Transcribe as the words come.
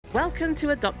Welcome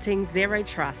to Adopting Zero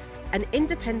Trust, an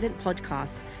independent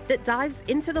podcast that dives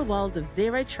into the world of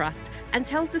zero trust and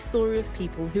tells the story of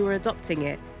people who are adopting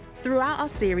it. Throughout our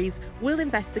series, we'll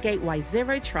investigate why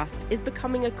zero trust is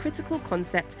becoming a critical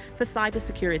concept for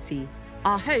cybersecurity.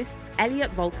 Our hosts,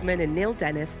 Elliot Volkman and Neil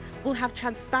Dennis, will have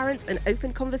transparent and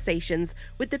open conversations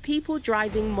with the people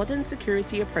driving modern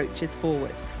security approaches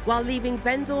forward, while leaving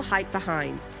vendor hype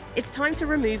behind. It's time to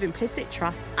remove implicit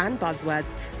trust and buzzwords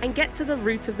and get to the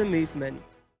root of the movement.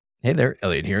 Hey there,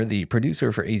 Elliot here, the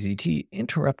producer for AZT,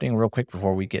 interrupting real quick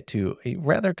before we get to a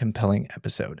rather compelling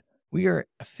episode. We are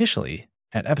officially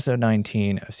at episode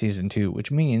 19 of season 2, which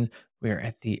means we are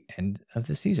at the end of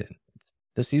the season. It's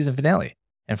the season finale.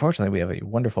 And fortunately, we have a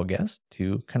wonderful guest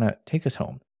to kind of take us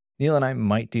home. Neil and I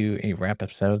might do a wrap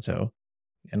episode, so,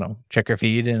 check your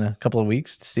feed in a couple of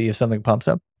weeks to see if something pops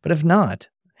up. But if not,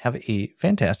 have a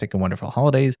fantastic and wonderful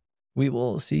holidays. We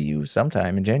will see you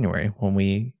sometime in January when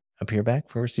we appear back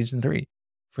for season 3.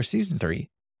 For season 3,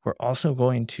 we're also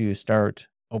going to start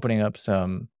opening up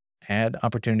some ad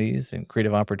opportunities and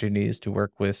creative opportunities to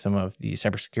work with some of the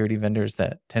cybersecurity vendors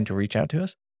that tend to reach out to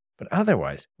us. But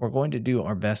otherwise, we're going to do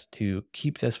our best to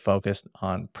keep this focused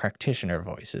on practitioner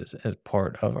voices as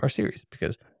part of our series,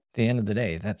 because at the end of the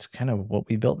day, that's kind of what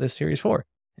we built this series for.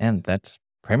 And that's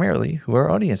primarily who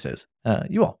our audience is,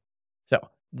 you all. So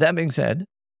that being said,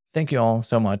 thank you all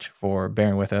so much for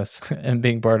bearing with us and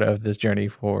being part of this journey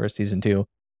for season 2.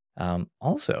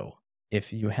 Also,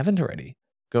 if you haven't already,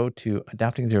 go to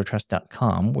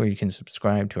adoptingzerotrust.com where you can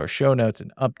subscribe to our show notes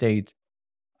and updates.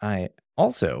 I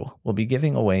also will be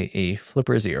giving away a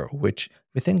Flipper Zero, which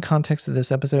within context of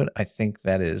this episode, I think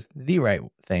that is the right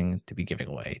thing to be giving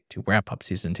away to wrap up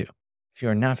season 2. If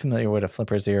you're not familiar with what a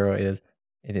Flipper Zero is,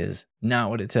 it is not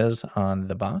what it says on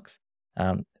the box.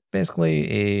 It's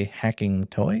basically a hacking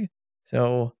toy.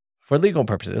 So for legal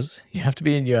purposes, you have to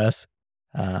be in US.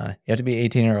 You have to be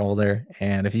 18 or older.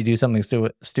 And if you do something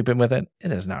stupid with it,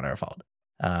 it is not our fault.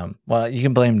 Well, you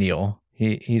can blame Neil.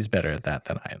 He's better at that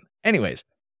than I am. Anyways,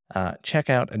 check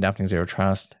out Adopting Zero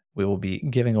Trust. We will be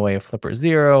giving away a Flipper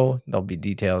Zero. There'll be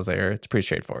details there. It's pretty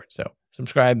straightforward. So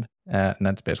subscribe, and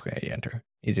that's basically how you enter.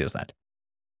 Easy as that.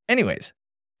 Anyways,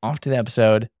 off to the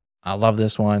episode. I love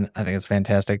this one. I think it's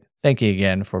fantastic. Thank you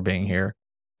again for being here.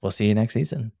 We'll see you next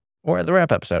season or the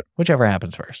wrap episode, whichever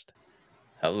happens first.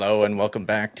 Hello and welcome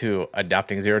back to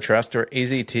Adopting Zero Trust, or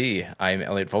AZT. I'm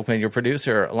Elliot Volkman, your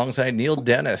producer, alongside Neil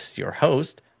Dennis, your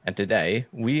host. And today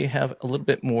we have a little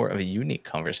bit more of a unique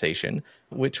conversation,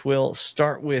 which will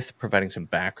start with providing some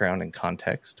background and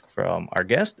context from our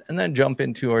guest, and then jump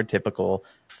into our typical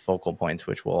focal points,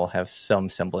 which will have some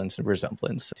semblance and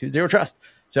resemblance to Zero Trust.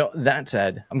 So that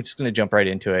said, I'm just going to jump right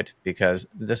into it because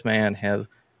this man has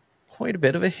quite a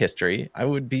bit of a history. I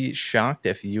would be shocked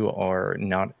if you are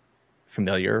not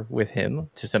familiar with him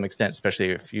to some extent, especially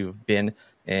if you've been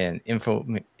in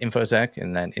InfoSec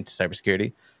and then into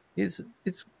cybersecurity. It's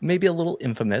maybe a little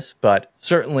infamous, but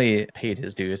certainly paid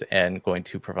his dues and going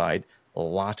to provide a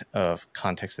lot of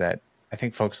context that I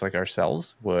think folks like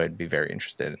ourselves would be very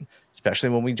interested in, especially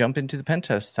when we jump into the pen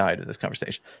test side of this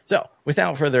conversation. So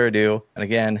without further ado, and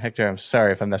again, Hector, I'm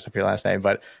sorry if I messed up your last name,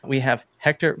 but we have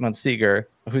Hector Montseger,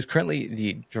 who's currently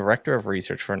the director of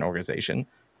research for an organization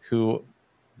who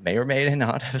may or may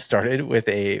not have started with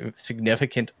a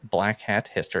significant black hat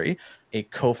history, a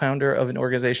co-founder of an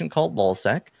organization called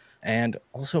LulzSec, and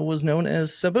also was known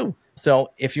as Sabu. So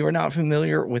if you're not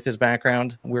familiar with his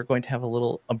background, we're going to have a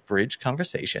little abridged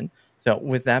conversation. So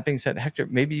with that being said, Hector,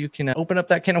 maybe you can open up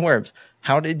that can of worms.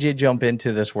 How did you jump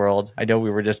into this world? I know we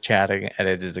were just chatting, and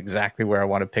it is exactly where I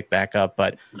want to pick back up.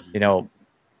 But,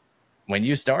 when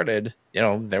you started,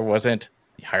 there wasn't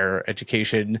higher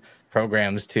education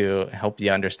programs to help you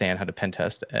understand how to pen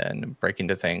test and break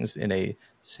into things in a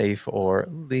safe or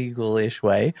legal-ish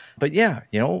way. But yeah,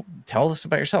 tell us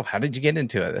about yourself. How did you get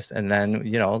into this? And then,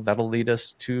 that'll lead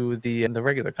us to the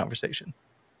regular conversation.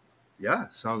 Yeah,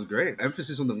 sounds great.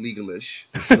 Emphasis on the legal-ish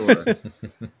for sure.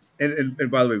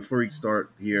 and by the way, before we start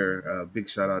here, big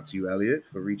shout out to you, Elliot,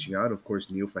 for reaching out. Of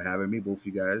course, Neil for having me. Both of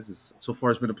you guys. So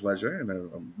far, it's been a pleasure, and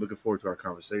I'm looking forward to our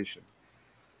conversation.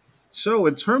 So,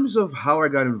 in terms of how I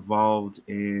got involved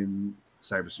in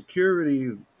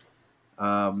cybersecurity,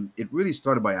 it really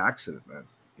started by accident, man.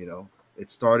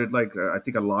 It started like I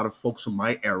think a lot of folks from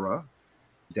my era,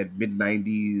 that mid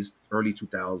 '90s, early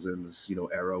 2000s,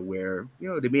 era, where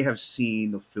they may have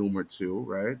seen a film or two,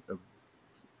 right?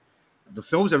 The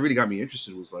films that really got me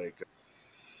interested was like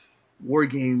war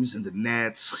games and the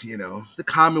nets, the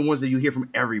common ones that you hear from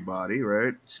everybody,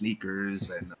 right? Sneakers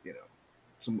and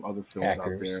some other films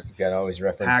Hackers. out there. You got to always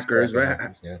reference Hackers, right?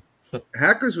 Hackers, yeah.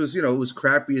 Hackers was, it was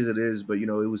crappy as it is, but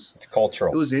It's it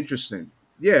cultural. was interesting.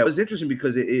 Yeah, it was interesting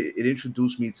because it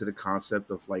introduced me to the concept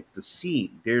of like the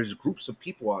scene. There's groups of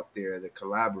people out there that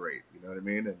collaborate. You know what I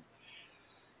mean? And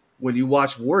when you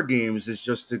watch war games, it's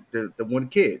just the one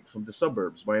kid from the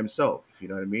suburbs by himself. You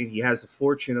know what I mean? He has the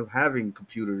fortune of having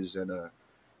computers and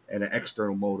an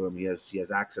external modem. He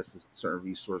has access to certain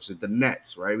resources. The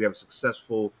nets, right? We have a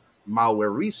successful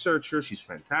malware researcher. She's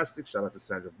fantastic. Shout out to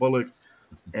Sandra Bullock,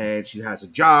 and she has a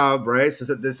job, right?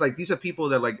 So it's like these are people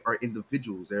that like are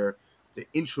individuals. They're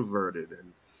introverted,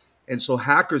 and so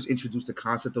hackers introduced the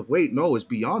concept of wait, no, it's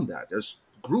beyond that. There's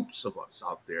groups of us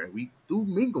out there, and we do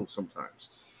mingle sometimes.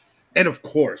 And of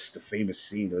course, the famous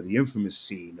scene or the infamous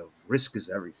scene of risk is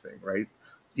everything, right?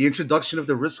 The introduction of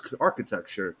the risk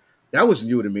architecture. That was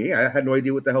new to me. I had no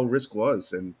idea what the hell risk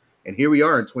was. And here we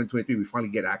are in 2023, we finally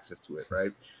get access to it,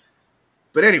 right?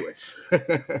 But anyways,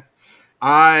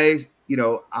 I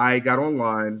got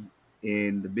online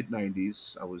in the mid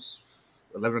 90s. I was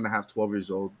 11 and a half, 12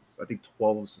 years old. I think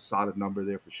 12 was the solid number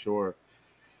there for sure.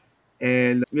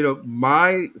 And,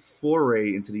 my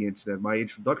foray into the internet, my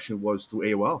introduction was through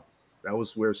AOL. That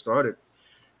was where it started.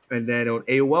 And then on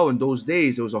AOL in those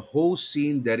days, there was a whole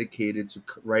scene dedicated to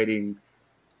writing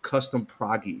custom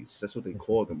proggies. That's what they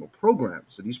called them, or programs.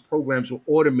 So these programs will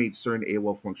automate certain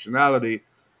AOL functionality.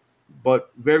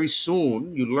 But very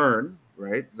soon you learn,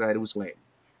 right, that it was lame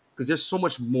because there's so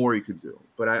much more you could do.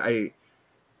 But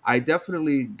I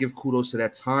definitely give kudos to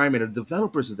that time and the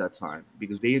developers at that time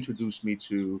because they introduced me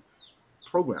to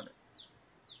programming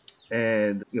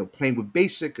and playing with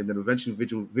Basic and then eventually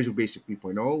Visual Basic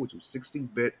 3.0, which was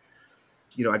 16-bit.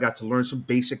 I got to learn some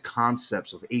basic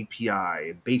concepts of API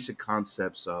and basic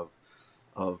concepts of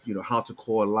how to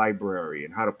call a library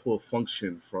and how to pull a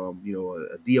function from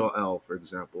a DLL, for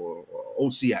example, or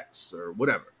OCX or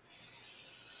whatever.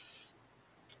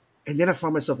 And then I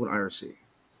found myself with IRC,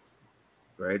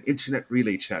 right? Internet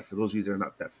Relay Chat, for those of you that are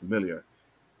not that familiar.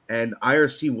 And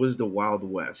IRC was the Wild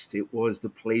West. It was the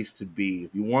place to be.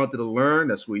 If you wanted to learn,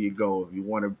 that's where you go. If you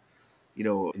want to,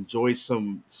 enjoy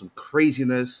some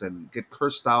craziness and get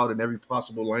cursed out in every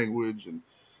possible language and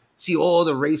see all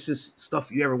the racist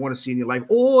stuff you ever want to see in your life,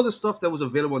 all the stuff that was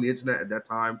available on the internet at that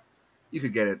time, you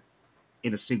could get it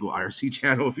in a single IRC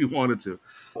channel if you wanted to,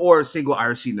 or a single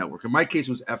IRC network. In my case,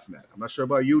 it was FNet. I'm not sure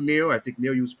about you, Neil. I think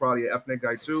Neil, you was probably an FNet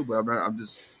guy too, but I'm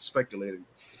just speculating.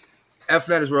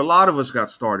 FNet is where a lot of us got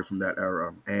started from that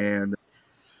era, and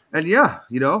yeah,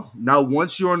 now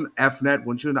once you're on FNet,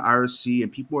 once you're in the IRC,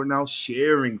 and people are now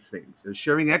sharing things, they're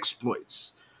sharing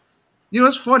exploits.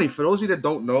 It's funny for those of you that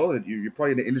don't know that you're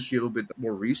probably in the industry a little bit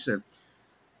more recent.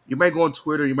 You might go on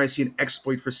Twitter, you might see an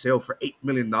exploit for sale for $8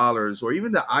 million, or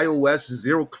even the iOS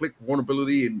zero-click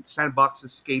vulnerability and sandbox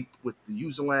escape with the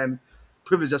userland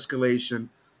privilege escalation.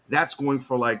 That's going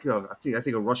for like I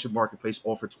think a Russian marketplace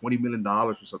offered $20 million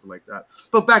or something like that.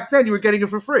 But back then you were getting it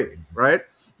for free, right?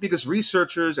 Because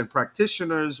researchers and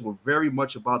practitioners were very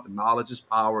much about the knowledge is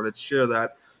power. Let's share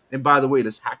that. And by the way,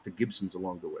 let's hack the Gibsons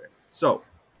along the way. So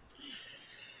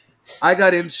I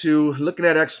got into looking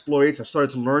at exploits. I started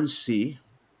to learn C.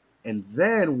 And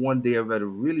then one day I read a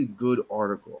really good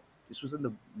article. This was in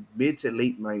the mid to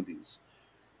late 90s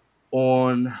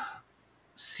on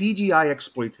CGI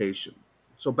exploitation.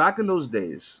 So back in those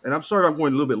days, and I'm sorry I'm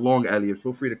going a little bit long, Elliot.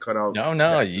 Feel free to cut out No,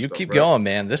 technical you stuff, keep right? going,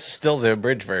 man. This is still the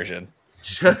abridged version.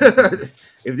 If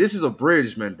this is a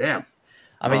bridge, man, damn.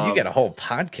 I mean, you got a whole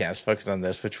podcast focused on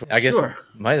this, which I guess Sure.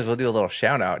 might as well do a little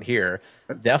shout out here.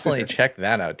 Definitely check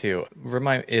that out too.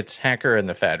 It's Hacker and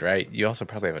the Fed, right? You also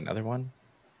probably have another one.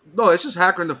 No, it's just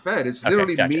Hacker and the Fed. It's Okay,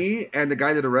 literally gotcha. me and the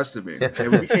guy that arrested me,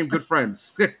 and we became good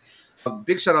friends.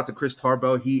 Big shout out to Chris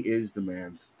Tarbell. He is the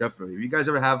man, definitely. If you guys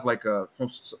ever have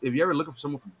if you ever looking for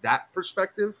someone from that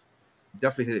perspective,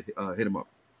 definitely hit him up.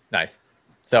 Nice.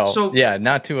 So So yeah,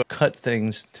 not to cut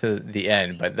things to the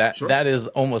end, but sure, that is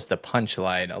almost the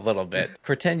punchline a little bit.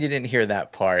 Pretend you didn't hear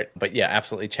that part, but yeah,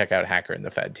 absolutely check out Hacker and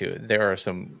the Fed too. There are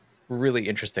some really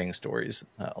interesting stories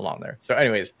along there. So,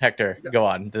 anyways, Hector, yeah, go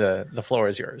on. The floor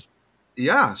is yours.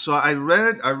 yeah. So I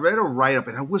read a write up,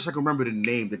 and I wish I could remember the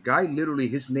name. The guy literally,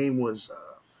 his name was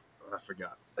I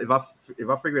forgot. If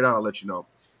I figure it out, I'll let you know.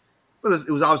 But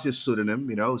it was obviously a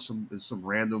pseudonym, some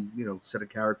random set of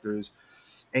characters,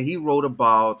 and he wrote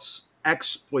about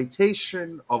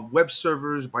exploitation of web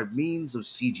servers by means of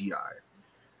CGI.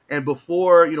 And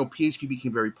before PHP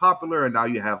became very popular, and now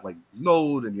you have like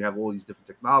Node and you have all these different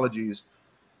technologies.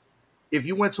 If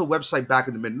you went to a website back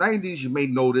in the mid '90s, you may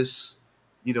notice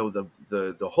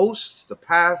the host, the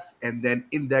path, and then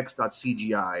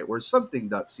index.cgi or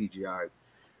something.cgi.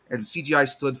 And CGI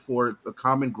stood for a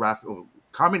common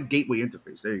gateway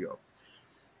interface. There you go.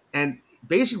 And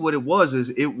basically what it was is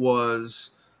it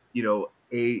was,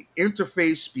 a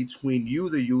interface between you,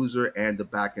 the user, and the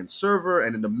backend server,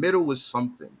 and in the middle was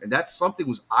something. And that something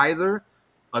was either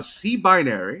a C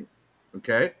binary,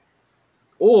 okay,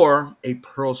 or a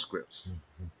Perl script.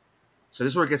 So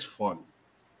this is where it gets fun.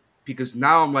 Because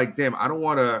now I'm like, damn, I don't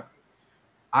want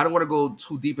to go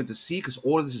too deep into C because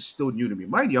all of this is still new to me.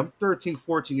 Mind you, I'm 13,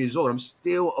 14 years old. I'm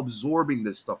still absorbing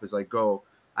this stuff as I go.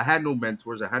 I had no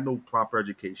mentors. I had no proper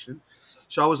education.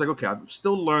 So I was like, okay, I'm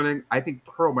still learning. I think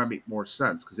Perl might make more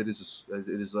sense because it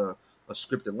is a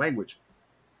scripted language.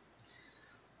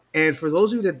 And for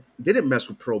those of you that didn't mess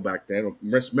with Perl back then or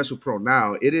mess with Perl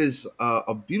now, it is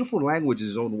a beautiful language in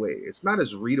its own way. It's not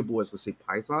as readable as, let's say,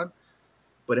 Python,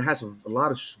 but it has a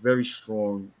lot of very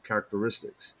strong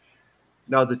characteristics.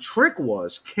 Now, the trick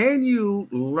was, can you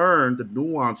learn the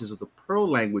nuances of the Perl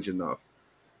language enough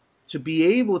to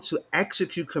be able to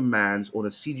execute commands on a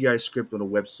CGI script on a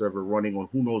web server running on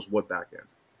who knows what backend?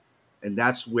 And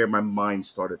that's where my mind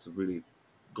started to really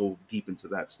go deep into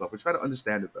that stuff and try to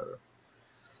understand it better.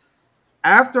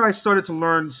 After I started to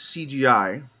learn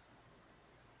CGI,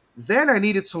 then I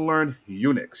needed to learn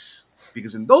Unix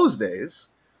because in those days,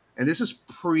 and this is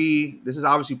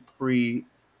obviously pre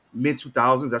mid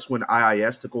 2000s. That's when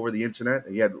IIS took over the internet,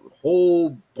 and you had a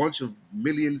whole bunch of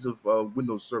millions of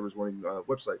Windows servers running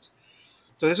websites.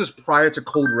 So this is prior to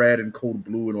Code Red and Code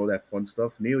Blue and all that fun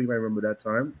stuff. Neil, you might remember that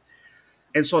time.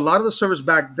 And so a lot of the servers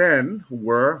back then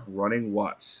were running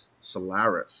what?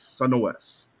 Solaris,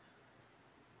 SunOS.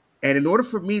 And in order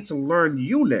for me to learn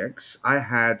Unix, I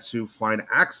had to find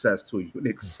access to a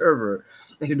Unix server.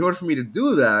 And in order for me to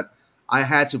do that, I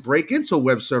had to break into a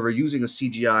web server using a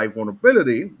CGI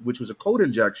vulnerability, which was a code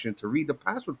injection to read the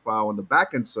password file on the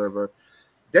backend server,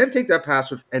 then take that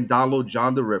password and download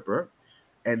John the Ripper.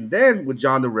 And then with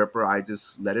John the Ripper, I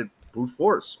just let it brute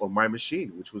force on my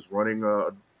machine, which was running a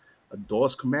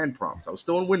DOS command prompt. I was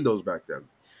still in Windows back then.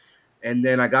 And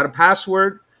then I got a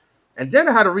password, and then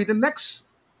I had to read the next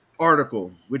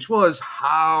article, which was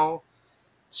how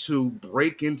to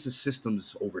break into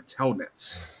systems over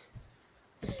telnets.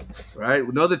 Right?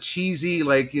 Another cheesy,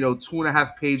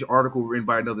 2.5 page article written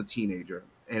by another teenager.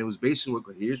 And it was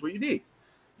basically, here's what you need.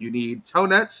 You need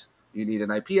telnets, you need an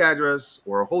IP address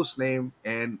or a host name,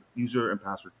 and user and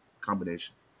password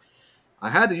combination. I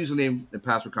had the username and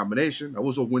password combination. I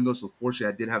was on Windows, so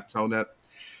fortunately I did have telnet.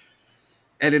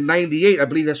 And in 98, I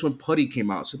believe that's when Putty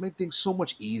came out. So it made things so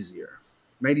much easier.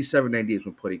 97, 98 is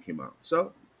when Putty came out.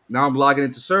 So now I'm logging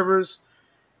into servers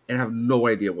and I have no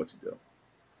idea what to do.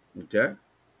 Okay?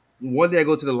 One day I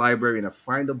go to the library and I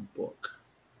find a book.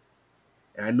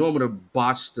 And I know I'm going to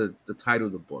botch the title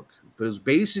of the book. But it was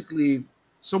basically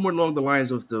somewhere along the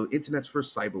lines of the internet's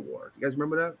first cyber war. Do you guys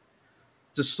remember that?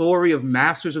 It's a story of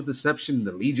Masters of Deception and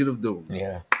the Legion of Doom.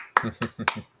 Yeah.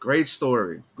 Great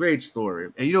story. Great story.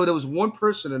 And there was one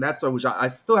person in that story which I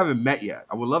still haven't met yet.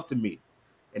 I would love to meet.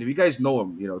 And if you guys know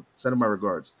him, send him my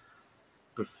regards.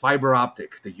 But Fiber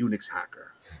Optic, the Unix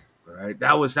hacker. All right.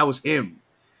 That was him.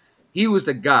 He was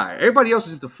the guy. Everybody else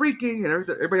is into freaking and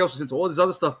everybody else is into all this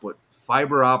other stuff, but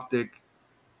Fiber Optic,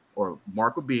 or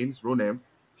Marco Bean, his real name,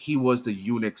 he was the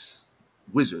Unix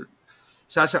wizard.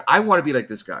 So I said, I want to be like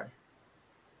this guy.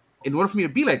 In order for me to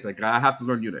be like that guy, I have to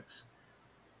learn Unix.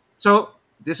 So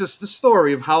this is the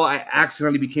story of how I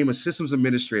accidentally became a systems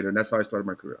administrator, and that's how I started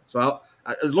my career. So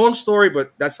it's a long story,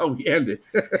 but that's how we ended.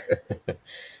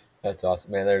 That's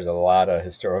awesome, man. There's a lot of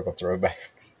historical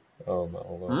throwbacks. Oh my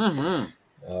Lord. Mm-hmm.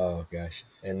 Oh gosh.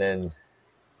 And then,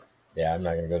 yeah, I'm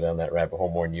not going to go down that rabbit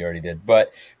hole more than you already did,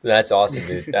 but that's awesome,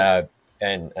 dude.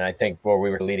 And I think what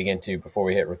we were leading into before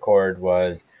we hit record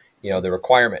was, the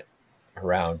requirement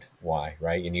around why,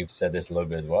 right? And you've said this a little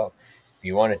bit as well. If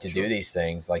you wanted to do these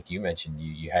things, like you mentioned,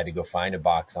 you had to go find a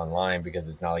box online because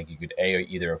it's not like you could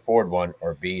either afford one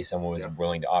or B, someone was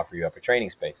willing to offer you up a training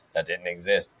space. That didn't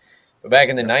exist. But back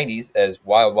in the 90s, as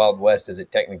wild, wild west as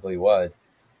it technically was,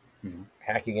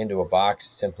 hacking into a box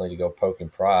simply to go poke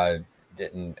and prod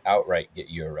didn't outright get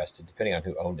you arrested, depending on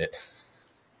who owned it.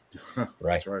 Right.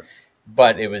 That's right.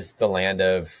 But it was the land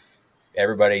of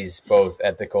everybody's both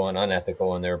ethical and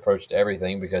unethical in their approach to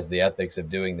everything because the ethics of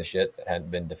doing the shit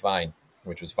hadn't been defined,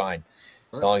 which was fine.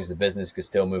 As long as the business could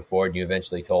still move forward and you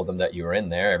eventually told them that you were in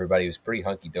there, everybody was pretty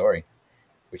hunky-dory,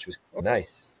 which was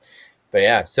nice. But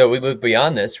yeah, so we moved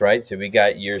beyond this, right? So we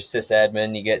got your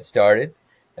sysadmin, you get started.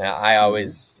 I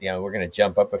always, we're going to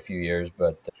jump up a few years,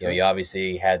 but you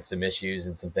obviously had some issues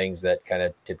and some things that kind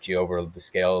of tipped you over the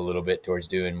scale a little bit towards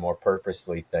doing more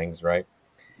purposefully things, right?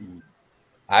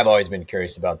 I've always been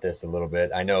curious about this a little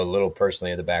bit. I know a little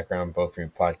personally in the background, both from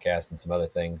your podcast and some other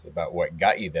things about what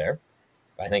got you there.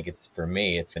 I think it's, for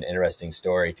me, it's an interesting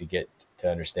story to get to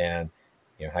understand,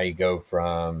 how you go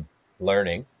from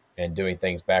learning and doing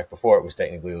things back before it was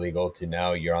technically legal to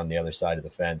now you're on the other side of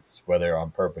the fence, whether on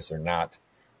purpose or not,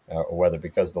 or whether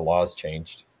because the laws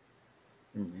changed.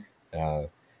 Mhm.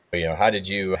 But how did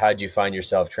you find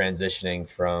yourself transitioning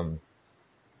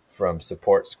from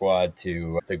support squad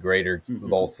to the greater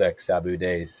LulzSec's Sabu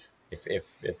days?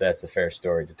 If that's a fair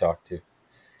story to talk to.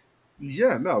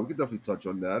 Yeah, no, we can definitely touch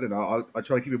on that, and I'll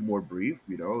try to keep it more brief.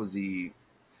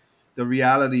 The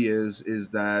reality is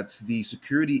that the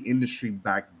security industry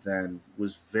back then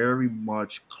was very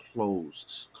much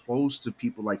closed to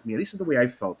people like me. At least is the way I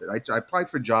felt it. I applied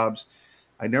for jobs,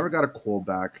 I never got a call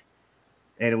back,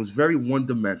 and it was very one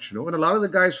dimensional. And a lot of the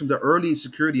guys from the early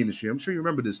security industry, I'm sure you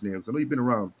remember this, Neil, 'cause I know you've been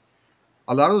around.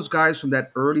 A lot of those guys from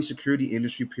that early security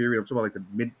industry period, I'm talking about like the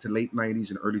mid to late '90s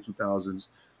and early 2000s,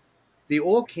 they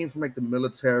all came from like the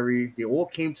military. They all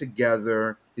came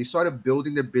together. They started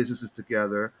building their businesses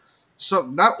together. So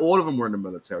not all of them were in the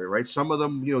military, right? Some of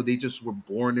them, they just were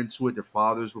born into it. Their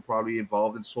fathers were probably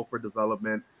involved in software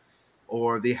development,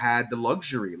 or they had the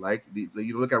luxury. Like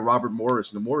you look at Robert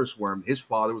Morris and the Morris worm. His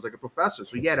father was like a professor,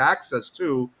 so he had access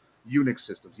to Unix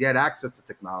systems. He had access to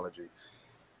technology.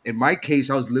 In my case,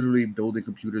 I was literally building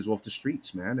computers off the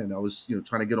streets, man, and I was,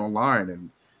 trying to get online and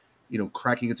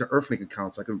cracking into Earthlink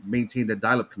accounts so I could maintain that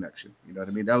dial-up connection. You know what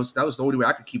I mean? That was the only way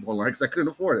I could keep online because I couldn't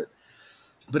afford it.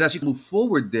 But as you move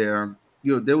forward there,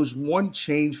 there was one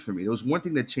change for me. There was one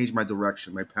thing that changed my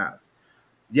direction, my path.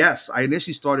 Yes, I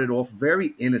initially started off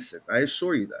very innocent. I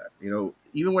assure you that.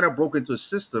 Even when I broke into a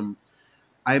system,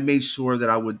 I made sure that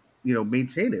I would,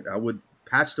 maintain it. I would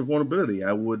patch the vulnerability.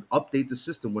 I would update the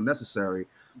system when necessary.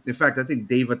 In fact, I think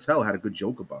Dave Attell had a good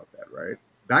joke about that, right?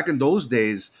 Back in those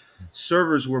days,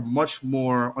 servers were much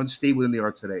more unstable than they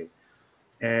are today.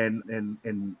 And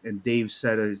Dave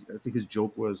said, I think his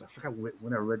joke was, I forgot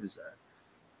when I read this at.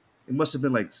 It must have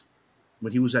been like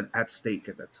when he was at stake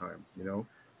at that time,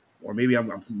 or maybe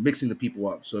I'm mixing the people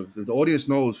up. So if the audience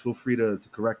knows, feel free to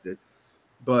correct it.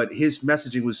 But his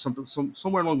messaging was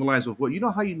somewhere along the lines of, well, you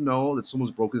know how you know that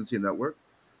someone's broken into your network?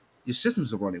 Your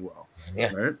systems are running well,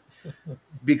 Yeah. right?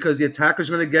 Because the attackers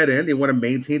are going to get in. They want to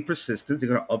maintain persistence. They're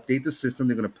going to update the system.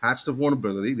 They're going to patch the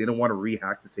vulnerability. They don't want a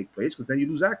rehack to take place because then you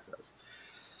lose access.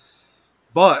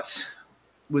 But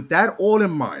with that all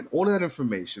in mind, all of that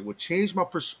information, what changed my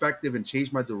perspective and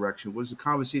changed my direction was the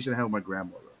conversation I had with my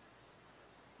grandmother.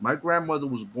 My grandmother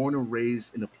was born and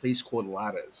raised in a place called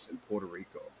Lares in Puerto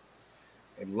Rico.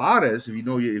 And Lares, if you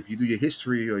do your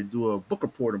history or you do a book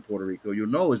report in Puerto Rico, you'll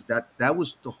know is that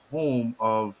was the home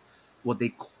of what they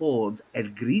called El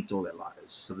Grito de Lares,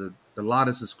 so the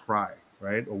Lares' cry,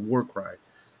 right, or war cry.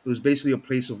 It was basically a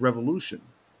place of revolution,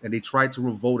 and they tried to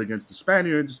revolt against the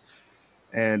Spaniards,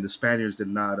 and the Spaniards did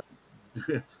not.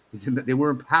 They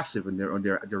weren't passive in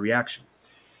their reaction.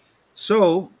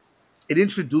 So it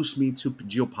introduced me to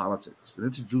geopolitics. It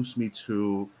introduced me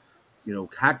to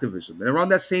hacktivism. And around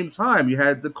that same time, you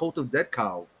had the cult of Dead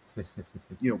Cow,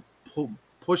 you know,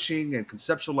 pushing and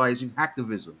conceptualizing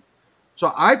hacktivism.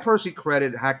 So I personally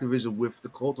credit hacktivism with the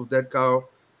cult of Dead Cow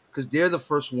because they're the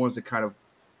first ones that kind of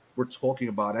were talking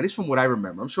about it, at least from what I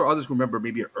remember. I'm sure others remember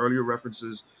maybe earlier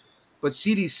references, but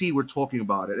CDC were talking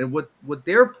about it. And what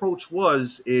their approach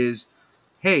was is,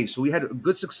 hey, so we had a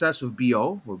good success with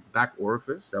BO, or back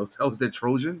orifice. That was their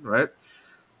Trojan, right?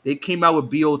 They came out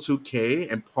with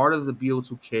BO2K, and part of the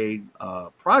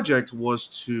BO2K project was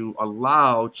to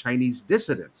allow Chinese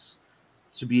dissidents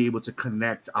to be able to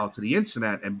connect out to the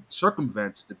internet and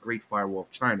circumvent the Great Firewall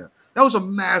of China. That was a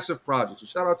massive project. So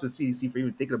shout out to the CDC for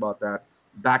even thinking about that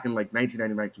back in like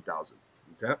 1999, 2000.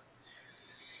 Okay.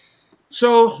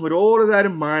 So with all of that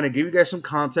in mind, I gave you guys some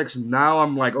context. And now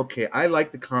I'm like, okay, I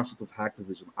like the concept of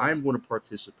hacktivism. I'm going to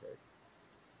participate.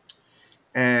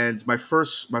 And my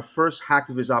first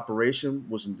hacktivist operation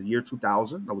was in the year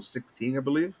 2000. I was 16, I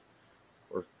believe,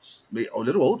 or a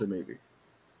little older, maybe.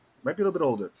 Might be a little bit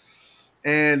older.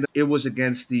 And it was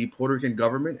against the Puerto Rican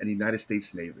government and the United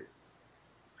States Navy.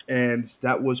 And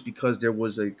that was because there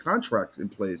was a contract in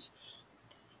place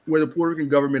where the Puerto Rican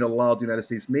government allowed the United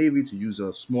States Navy to use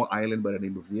a small island by the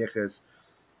name of Vieques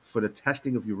for the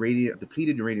testing of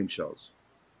depleted uranium shells.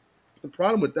 The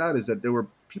problem with that is that there were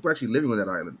people actually living on that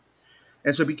island.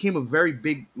 And so it became a very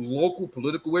big local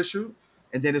political issue.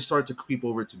 And then it started to creep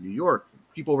over to New York,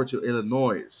 creep over to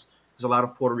Illinois. Because a lot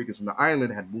of Puerto Ricans from the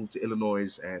island had moved to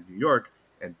Illinois and New York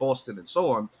and Boston and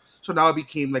so on. So now it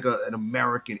became like an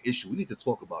American issue. We need to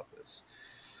talk about this.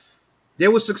 There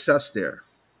was success there.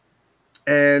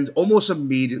 And almost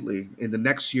immediately in the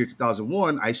next year,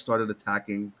 2001, I started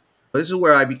attacking. This is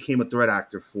where I became a threat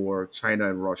actor for China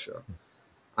and Russia.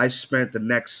 I spent the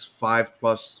next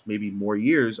 5+ maybe more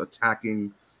years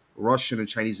attacking Russian and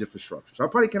Chinese infrastructure. So I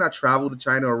probably cannot travel to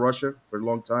China or Russia for a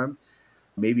long time,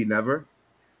 maybe never.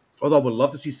 Although I would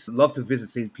love to visit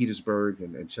St. Petersburg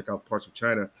and check out parts of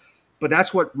China. But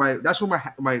that's where my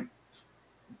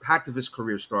hacktivist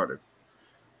career started.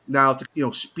 Now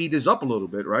to speed this up a little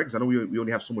bit, right? Because I know we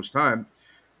only have so much time.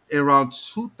 In around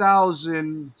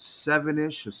 2007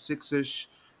 ish or 6 ish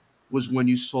was when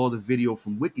you saw the video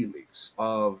from WikiLeaks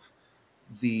of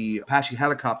the Apache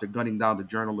helicopter gunning down the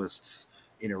journalists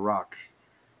in Iraq.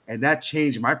 And that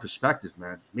changed my perspective,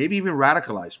 man. Maybe even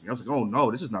radicalized me. I was like, oh no,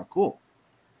 this is not cool.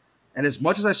 And as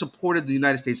much as I supported the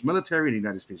United States military and the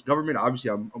United States government,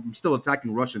 obviously I'm still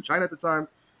attacking Russia and China at the time.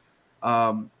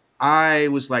 I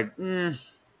was like,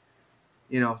 this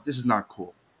is not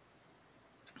cool.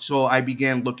 So I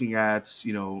began looking at,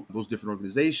 those different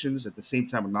organizations. At the same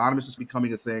time, Anonymous was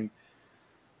becoming a thing.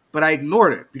 But I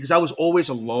ignored it because I was always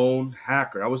a lone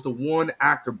hacker. I was the one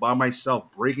actor by myself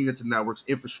breaking into networks,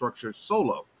 infrastructure,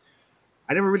 solo.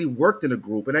 I never really worked in a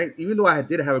group. And even though I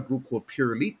did have a group called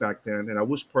Pure Elite back then, and I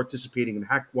was participating in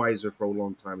Hackwiser for a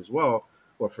long time as well,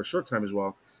 or for a short time as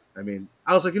well, I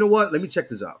was like, you know what? Let me check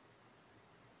this out.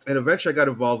 And eventually I got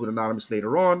involved with Anonymous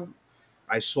later on.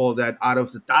 I saw that out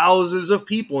of the thousands of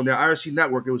people in their IRC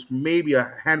network, it was maybe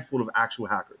a handful of actual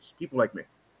hackers, people like me.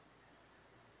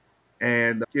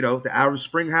 And, the Arab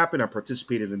Spring happened. I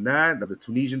participated in that, the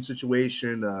Tunisian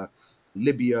situation,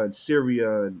 Libya and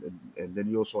Syria. And then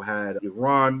you also had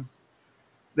Iran.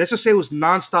 Let's just say it was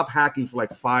nonstop hacking for like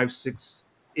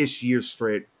 5-6-ish years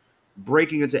straight,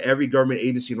 breaking into every government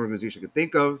agency and organization I could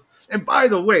think of. And by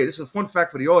the way, this is a fun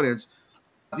fact for the audience.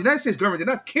 The United States government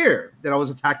did not care that I was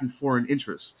attacking foreign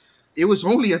interests. It was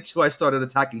only until I started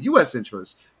attacking U.S.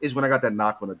 interests is when I got that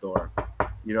knock on the door.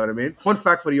 You know what I mean? Fun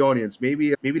fact for the audience.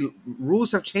 Maybe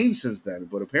rules have changed since then,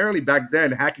 but apparently back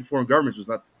then hacking foreign governments was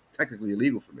not technically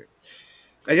illegal for me.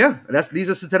 And yeah, that leads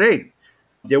us to today.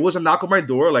 There was a knock on my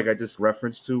door, like I just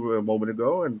referenced to a moment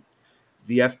ago, and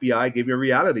the FBI gave me a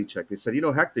reality check. They said,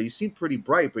 Hector, you seem pretty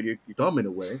bright, but you're dumb in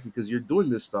a way because you're doing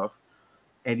this stuff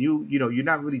and you're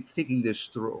not really thinking this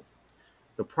through.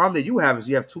 The problem that you have is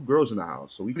you have 2 girls in the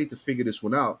house, so we need to figure this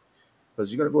one out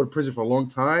because you're gonna go to prison for a long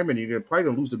time and you're probably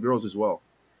gonna lose the girls as well.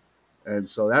 And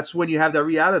so that's when you have that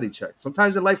reality check.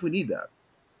 Sometimes in life we need that.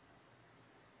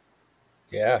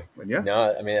 Yeah. And yeah.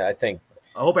 No, I think.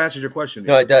 I hope I answered your question.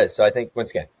 No, it does. So I think once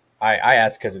again, I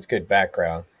asked because it's good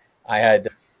background. I had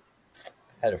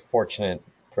a fortunate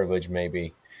privilege,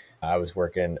 maybe. I was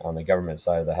working on the government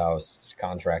side of the house,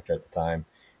 contractor at the time,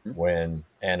 when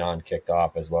Anon kicked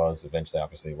off, as well as eventually,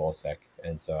 obviously, LulzSec.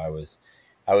 And so I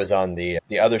was on the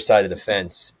other side of the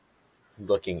fence,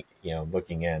 looking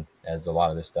in as a lot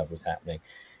of this stuff was happening.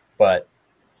 But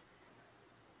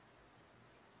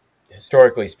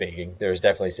historically speaking, there's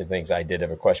definitely some things I did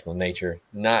of a questionable nature,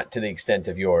 not to the extent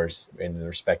of yours in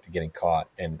respect to getting caught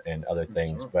and other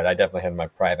things, but I definitely had my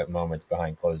private moments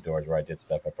behind closed doors where I did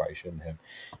stuff I probably shouldn't have.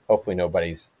 Hopefully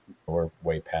we're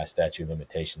way past statute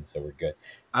limitations, so we're good.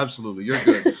 Absolutely. You're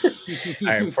good. All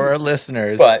right, for our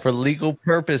listeners, for legal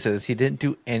purposes, he didn't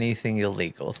do anything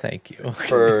illegal. Thank you.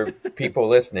 For people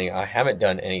listening, I haven't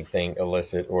done anything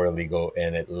illicit or illegal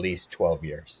in at least 12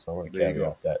 years. I want to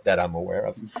caveat that I'm aware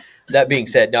of. That being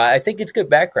said, no, I think it's good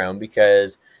background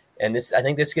because, I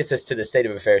think this gets us to the state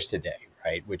of affairs today,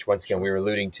 right? Which once again, we were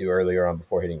alluding to earlier on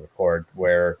before hitting record,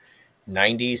 where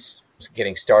 90s was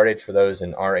getting started for those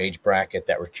in our age bracket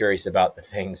that were curious about the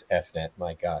things FNet,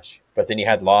 my gosh. But then you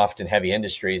had Loft and Heavy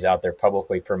Industries out there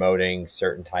publicly promoting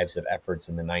certain types of efforts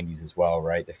in the 90s as well,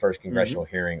 right? The first congressional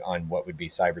hearing on what would be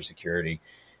cybersecurity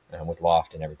with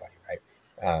Loft and everybody,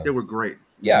 right? They were great.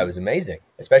 Yeah, it was amazing,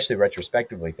 especially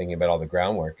retrospectively thinking about all the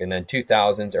groundwork. And then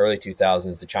early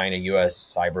 2000s, the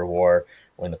China-U.S. cyber war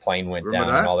when the plane went down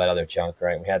and all that other junk,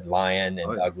 right? We had Lion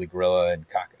and Ugly Gorilla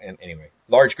and anyway,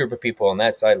 large group of people on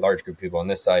that side, large group of people on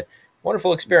this side.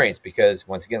 Wonderful experience because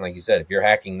once again, like you said, if you're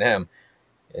hacking them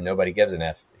and nobody gives an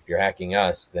F, if you're hacking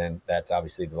us, then that's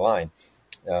obviously the line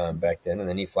back then. And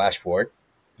then you flash forward,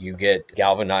 you get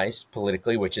galvanized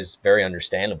politically, which is very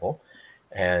understandable.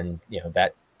 And,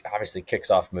 that obviously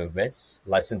kicks off movements,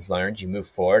 lessons learned, you move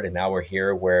forward. And now we're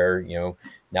here where,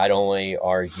 not only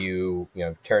are you,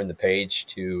 turn the page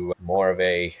to more of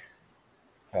a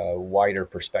wider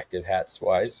perspective hats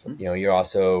wise, you're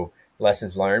also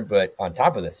lessons learned, but on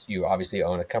top of this, you obviously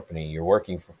own a company, you're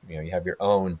working for, you have your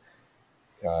own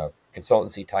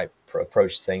consultancy type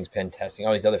approach to things, pen testing,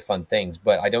 all these other fun things.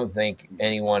 But I don't think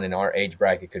anyone in our age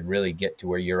bracket could really get to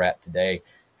where you're at today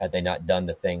had they not done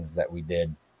the things that we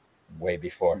did way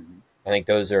before. I think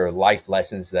those are life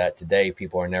lessons that today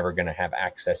people are never going to have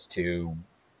access to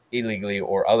illegally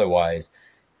or otherwise,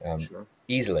 Sure.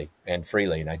 easily and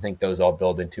freely. And I think those all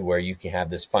build into where you can have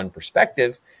this fun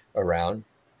perspective around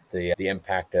the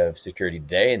impact of security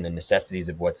today and the necessities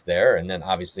of what's there. And then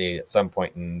obviously at some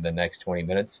point in the next 20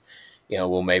 minutes,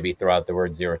 we'll maybe throw out the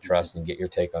word zero trust and get your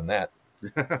take on that.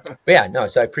 But yeah, no,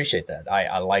 so I appreciate that.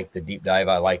 I like the deep dive.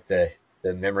 I like the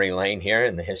memory lane here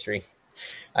and the history.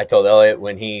 I told Elliot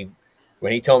when he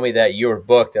told me that you were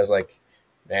booked, I was like,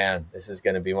 man, this is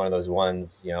going to be one of those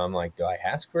ones, I'm like, do I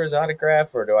ask for his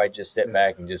autograph or do I just sit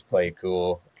back and just play it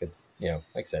cool? Because, like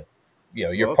I said,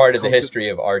 you're Well, part of the history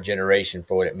of our generation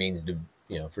for what it means to,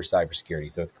 for cybersecurity.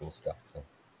 So it's cool stuff. So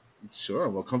Sure.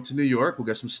 Well, come to New York. We'll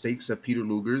get some steaks at Peter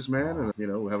Luger's, man, and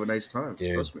we'll have a nice time.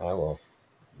 dude, Trust me. I will.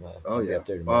 Oh I'll be yeah. up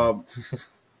there tomorrow.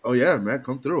 Oh yeah, man,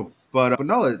 come through. But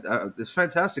no, it's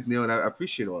fantastic, Neil, and I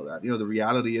appreciate all that. The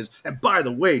reality is, and by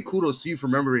the way, kudos to you for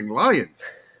remembering Lion.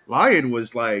 Lion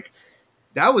was like,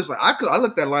 that was like, I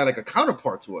looked at Lion like a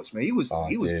counterpart to us, man. He was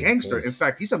Dude, gangster. In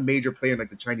fact, he's a major player in like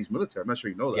the Chinese military. I'm not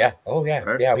sure you know that. yeah. Oh yeah.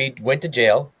 Right? Yeah. He went to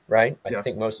jail, right? I Yeah.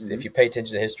 think if you pay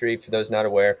attention to history, for those not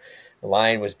aware, the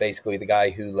Lion was basically the guy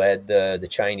who led the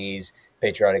Chinese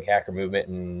patriotic hacker movement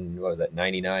in, what was that,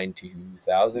 99,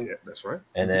 2000? Yeah, that's right.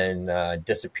 And then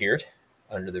disappeared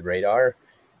under the radar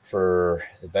for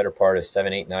the better part of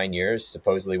 7, 8, 9 years.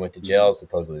 Supposedly went to jail,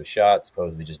 supposedly was shot,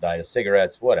 supposedly just died of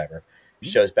cigarettes, whatever.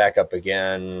 Shows back up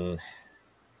again,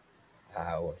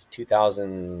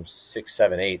 2006,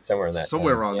 7, 8, somewhere in that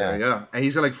somewhere time. around there, yeah. And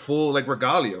he's in like full like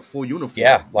regalia, full uniform.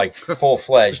 Yeah, like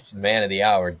full-fledged man of the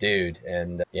hour dude.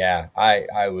 And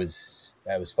I was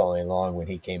following along when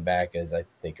he came back, as I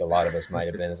think a lot of us might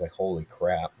have been. It's like, holy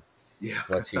crap, Yeah.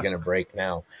 what's he gonna break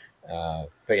now?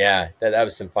 But yeah, that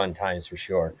was some fun times for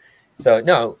sure. So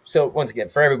once again,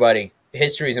 for everybody,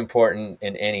 history is important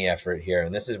in any effort here,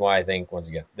 and this is why I think, once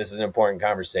again, this is an important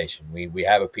conversation. We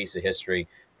have a piece of history.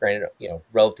 Granted,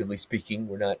 relatively speaking,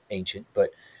 we're not ancient,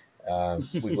 but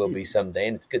we will be someday,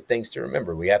 and it's good things to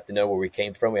remember. We have to know where we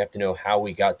came from. We have to know how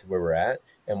we got to where we're at,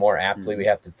 and more aptly, we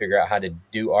have to figure out how to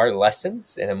do our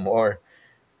lessons in a more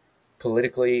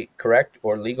politically correct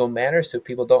or legal manner, so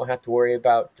people don't have to worry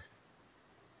about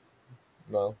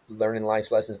learning life's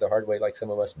lessons the hard way like some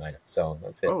of us might have. So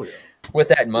that's it. Oh yeah. With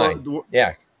that in mind,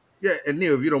 yeah, and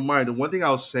Neil, if you don't mind, the one thing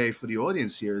I'll say for the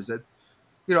audience here is that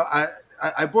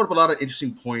I brought up a lot of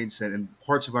interesting points and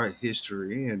parts of our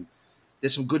history, and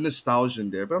there's some good nostalgia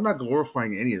in there, but I'm not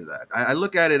glorifying any of that. I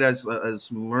look at it as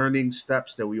learning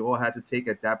steps that we all had to take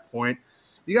at that point.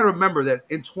 You got to remember that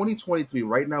in 2023,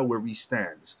 right now where we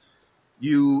stand,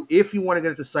 if you want to get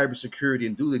into cybersecurity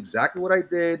and do exactly what I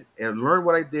did and learn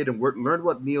what I did and learn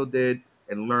what Neil did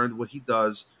and learned what he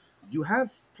does, you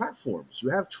have platforms. You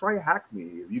have Try Hack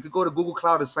Me. You could go to Google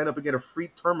Cloud and sign up and get a free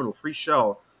terminal, free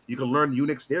shell. You can learn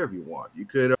Unix there if you want. You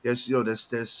could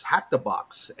there's Hack the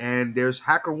Box and there's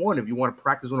Hacker One if you want to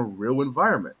practice on a real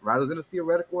environment rather than a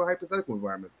theoretical or hypothetical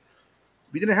environment.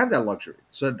 We didn't have that luxury,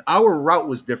 so our route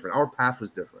was different. Our path was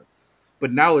different.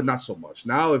 But now, not so much.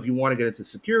 Now, if you want to get into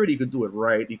security, you can do it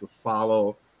right. You can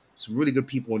follow some really good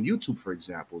people on YouTube, for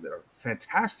example, that are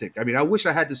fantastic. I mean, I wish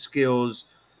I had the skills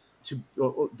to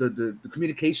the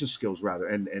communication skills rather,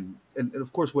 and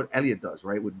of course what Elliot does,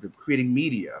 right, with the creating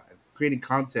media and creating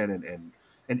content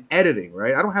and editing,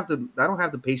 right. I don't have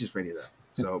the patience for any of that.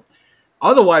 So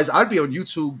otherwise, I'd be on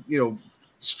YouTube,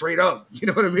 straight up. You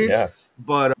know what I mean? yeah,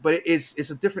 But it's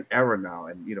a different era now,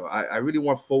 and I really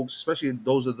want folks, especially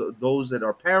those that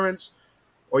are parents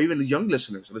or even the young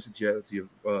listeners who listen to your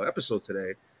episode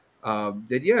today,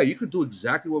 that you could do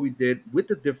exactly what we did with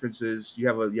the differences. You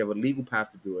have a legal path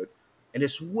to do it, and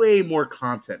it's way more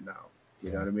content now.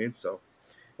 You know what I mean? So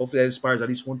hopefully that inspires at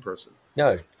least one person.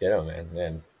 no, man,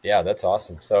 and yeah, that's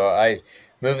awesome. So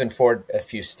moving forward a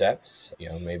few steps,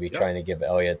 maybe trying to give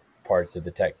Elliot parts of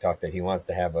the tech talk that he wants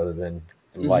to have other than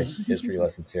life's history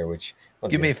lessons here. Which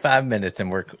give me 5 minutes and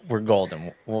we're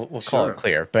golden. We'll call it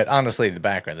clear. But honestly, the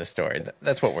background of the story,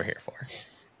 that's what we're here for.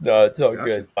 No, it's all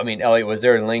good. I mean, Elliot, was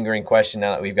there a lingering question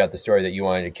now that we've got the story that you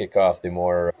wanted to kick off the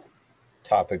more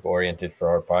topic oriented for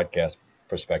our podcast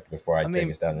perspective before I take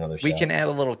us down another shot? We can add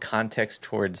a little context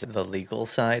towards the legal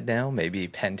side now, maybe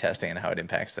pen testing and how it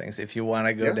impacts things if you want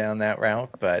to go down that route.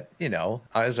 But,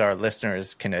 as our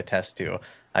listeners can attest to,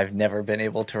 I've never been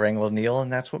able to wrangle Neil,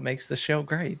 and that's what makes the show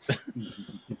great.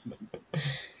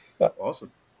 Awesome.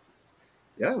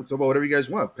 Yeah, talk about whatever you guys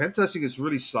want. Pen testing is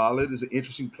really solid. It's an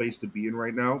interesting place to be in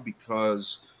right now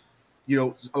because,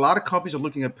 a lot of companies are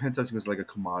looking at pen testing as like a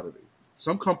commodity.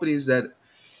 Some companies that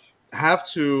have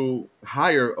to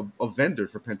hire a vendor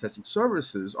for pen testing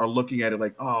services are looking at it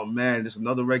like, oh man, there's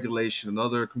another regulation,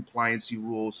 another compliancy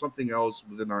rule, something else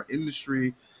within our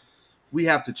industry. we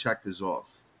have to check this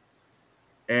off.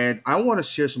 And I want to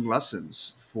share some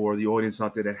lessons for the audience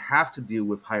out there that have to deal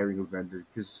with hiring a vendor,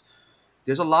 because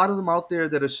there's a lot of them out there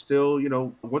that are still,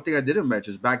 one thing I didn't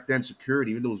mention is back then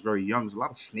security, even though it was very young, there was a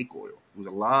lot of snake oil. There was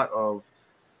a lot of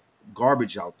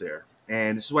garbage out there.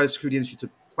 And this is why the security industry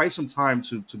took quite some time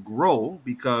to grow,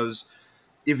 because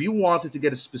if you wanted to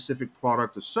get a specific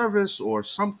product or service or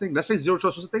something, let's say zero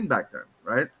trust was a thing back then,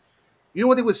 right? You know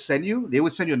what they would send you? They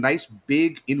would send you a nice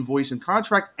big invoice and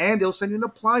contract, and they'll send you an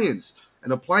appliance.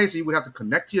 An appliance that you would have to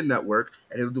connect to your network,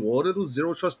 and it'll do all of those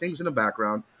zero trust things in the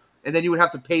background. And then you would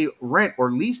have to pay rent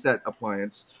or lease that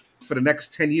appliance for the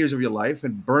next 10 years of your life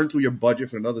and burn through your budget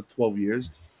for another 12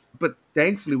 years. But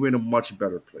thankfully, we're in a much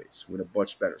better place. We're in a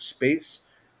much better space.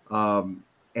 Um,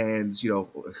 and,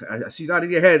 I see you nodding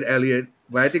your head, Elliot,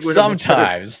 but I think we're in a much better.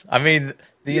 Sometimes. I mean,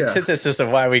 the Yeah. antithesis of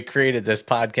why we created this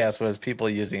podcast was people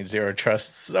using zero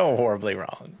trust so horribly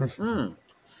wrong.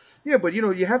 Yeah, but,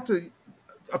 you have to.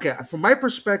 Okay, from my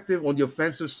perspective on the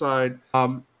offensive side,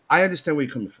 I understand where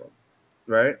you're coming from,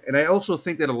 right? And I also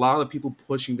think that a lot of the people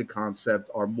pushing the concept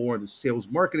are more on the sales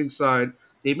marketing side.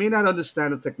 They may not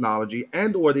understand the technology,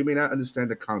 and or they may not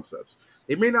understand the concepts.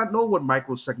 They may not know what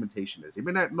micro segmentation is. They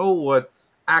may not know what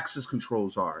access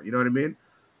controls are. You know what I mean?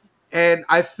 And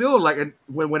I feel like, and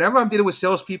whenever I'm dealing with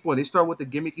salespeople and they start with the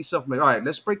gimmicky stuff, I'm like, all right,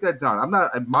 let's break that down. I'm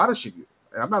not admonishing you,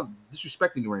 and I'm not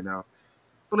disrespecting you right now,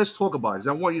 but let's talk about it.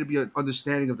 I want you to be an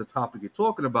understanding of the topic you're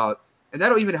talking about, and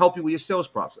that'll even help you with your sales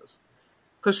process.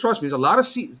 Because trust me, there's a lot of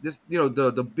this,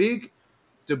 the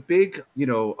big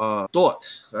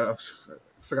thought. I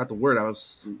forgot the word. I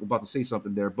was about to say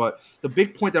something there, but the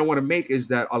big point that I want to make is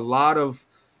that a lot of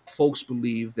folks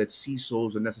believe that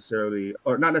CISOs are necessarily,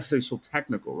 or not necessarily, so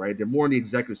technical, right? They're more on the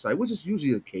executive side, which is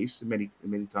usually the case in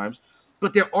many times.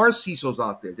 But there are CISOs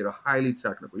out there that are highly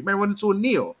technical. You might run into a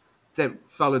Neil that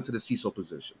fell into the CISO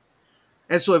position.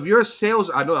 And so if you're a sales,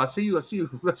 I see you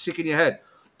shaking your head,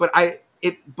 but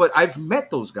I've met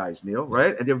those guys, Neil,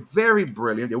 right? And they're very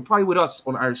brilliant. They were probably with us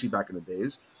on IRC back in the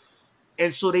days,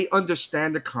 and so they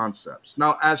understand the concepts.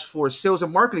 Now, as for a sales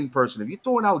and marketing person, if you're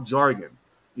throwing out jargon,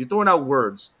 you're throwing out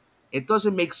words, it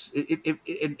doesn't make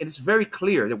it's very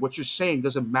clear that what you're saying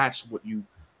doesn't match what you're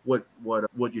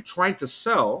trying to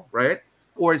sell, right?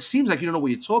 Or it seems like you don't know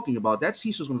what you're talking about. That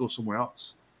CISO is going to go somewhere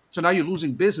else. So now you're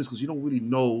losing business because you don't really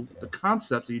know the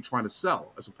concept that you're trying to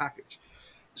sell as a package.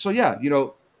 So yeah, I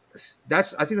think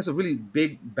that's a really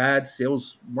big bad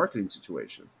sales marketing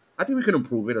situation. I think we can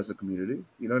improve it as a community.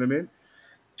 You know what I mean?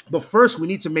 But first, we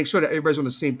need to make sure that everybody's on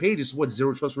the same page as what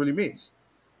zero trust really means,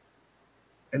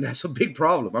 and that's a big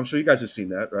problem. I'm sure you guys have seen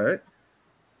that, right?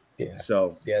 Yeah.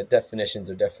 So Yeah, definitions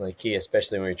are definitely key,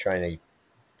 especially when you're trying to,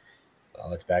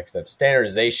 let's backstep,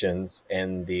 standardizations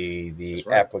and the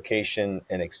right. application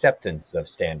and acceptance of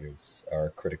standards are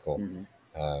critical. Mhm.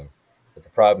 But the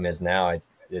problem is now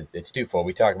it's twofold.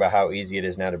 We talk about how easy it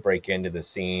is now to break into the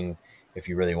scene if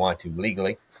you really want to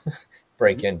legally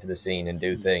break into the scene and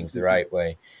do things the right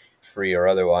way, free or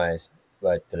otherwise.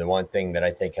 But the one thing that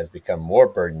I think has become more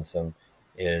burdensome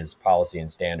is policy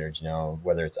and standards.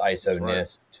 Whether it's ISO, Right.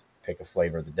 NIST, pick a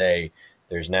flavor of the day,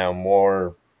 there's now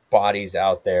more bodies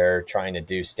out there trying to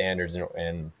do standards, and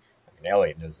I mean,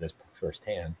 Elliot knows this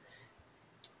firsthand.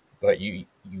 But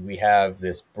we have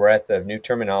this breadth of new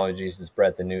terminologies, this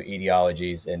breadth of new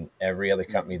ideologies, and every other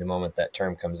company, the moment that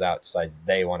term comes out, decides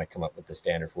they want to come up with the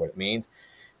standard for what it means,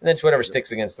 and then it's whatever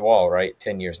sticks against the wall, right?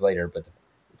 10 years later, but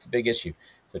it's a big issue.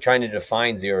 So trying to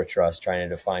define zero trust, trying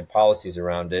to define policies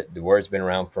around it, the word's been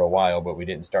around for a while, but we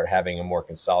didn't start having a more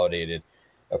consolidated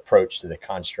approach to the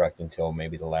construct until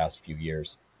maybe the last few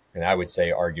years. And I would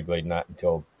say arguably not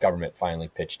until government finally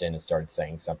pitched in and started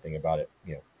saying something about it,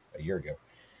 a year ago.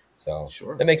 So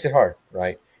Sure. that makes it hard,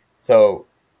 right? So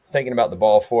thinking about the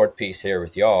ball forward piece here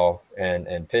with y'all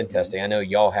and pen testing, I know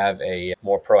y'all have a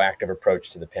more proactive approach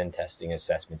to the pen testing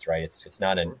assessments, right? It's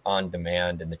not an on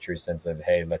demand in the true sense of,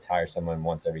 hey, let's hire someone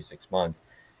once every 6 months.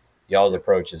 Y'all's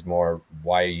approach is more,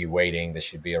 why are you waiting? This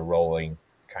should be a rolling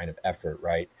kind of effort,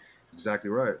 right? Exactly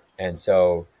right. And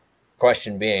so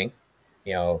question being,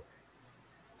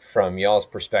 from y'all's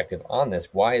perspective on this,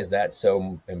 why is that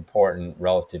so important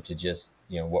relative to just,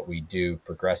 what we do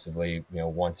progressively,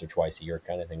 once or twice a year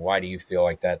kind of thing? Why do you feel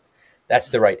like that's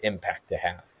the right impact to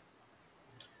have?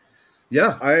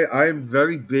 Yeah, I'm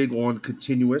very big on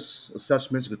continuous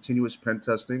assessments, continuous pen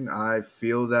testing. I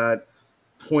feel that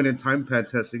point in time pen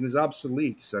testing is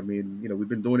obsolete. I mean, we've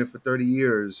been doing it for 30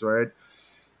 years, right?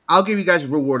 I'll give you guys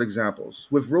real world examples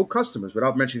with real customers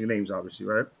without mentioning names, obviously,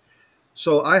 right?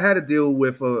 So I had to deal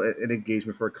with an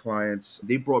engagement for clients.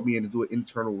 They brought me in to do an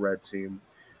internal red team.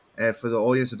 And for the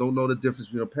audience that don't know the difference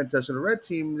between a pen test and a red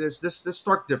team, there's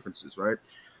stark differences, right?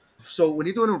 So when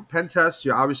you're doing a pen test,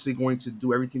 you're obviously going to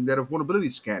do everything that a vulnerability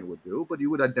scan would do, but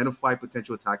you would identify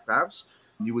potential attack paths.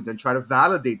 You would then try to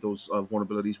validate those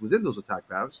vulnerabilities within those attack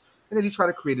paths, and then you try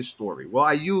to create a story. Well,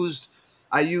 I you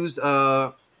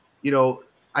know,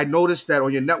 I noticed that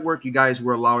on your network, you guys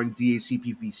were allowing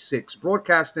DHCPv6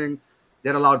 broadcasting.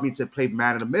 That allowed me to play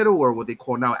man in the middle, or what they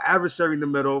call now adversary in the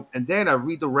middle, and then I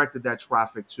redirected that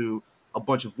traffic to a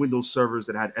bunch of Windows servers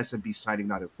that had SMB signing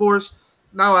not enforced.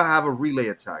 Now I have a relay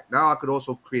attack. Now I could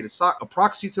also create a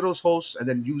proxy to those hosts and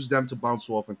then use them to bounce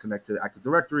off and connect to the Active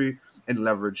Directory and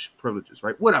leverage privileges,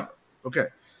 right? Whatever. Okay.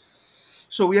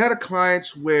 So we had a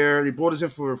client where they brought us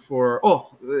in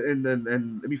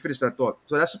and let me finish that thought.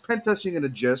 So that's a pen testing in a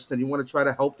gist, and you want to try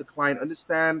to help the client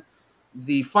understand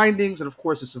the findings and of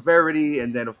course the severity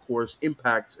and then of course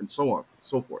impact and so on and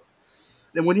so forth.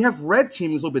 Then when you have red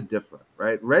teaming, it's a little bit different,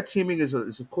 right? Red teaming is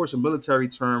of course a military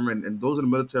term, and those in the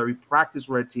military practice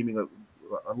red teaming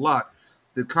a lot.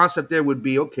 The concept there would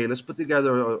be, okay, let's put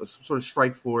together a sort of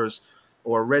strike force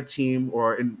or a red team,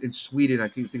 or in Sweden, I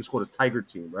think it's called a tiger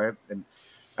team, right? And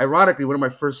ironically, one of my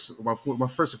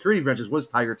first security ventures was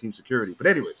Tiger Team Security. But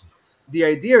anyways, the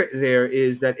idea there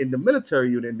is that in the military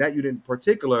unit, in that unit in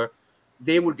particular,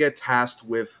 they would get tasked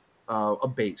with a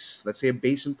base, let's say a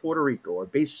base in Puerto Rico or a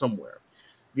base somewhere.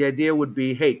 The idea would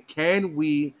be, hey, can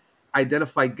we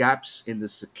identify gaps in the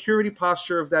security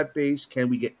posture of that base? Can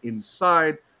we get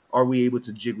inside? Are we able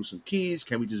to jiggle some keys?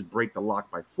 Can we just break the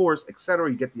lock by force, etc.?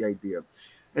 You get the idea.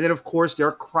 And then, of course, there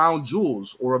are crown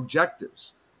jewels or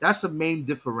objectives. That's the main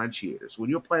differentiator. So when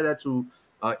you apply that to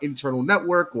internal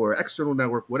network or external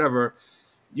network, whatever,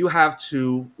 you have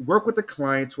to work with the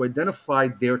client to identify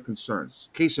their concerns.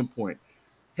 Case in point,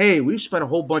 hey, we've spent a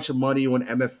whole bunch of money on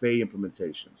MFA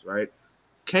implementations, right?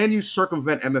 Can you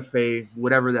circumvent MFA,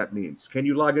 whatever that means? Can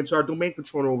you log into our domain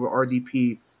controller over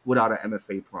RDP without an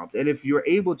MFA prompt? And if you're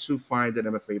able to find an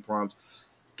MFA prompt,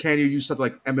 can you use something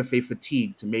like MFA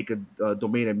fatigue to make a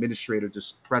domain administrator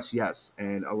just press yes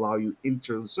and allow you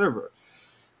into the server?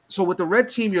 So with the red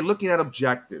team, you're looking at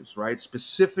objectives, right?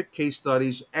 Specific case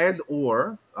studies and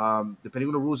or, depending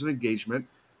on the rules of engagement,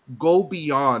 go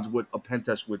beyond what a pen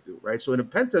test would do, right? So in a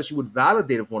pen test, you would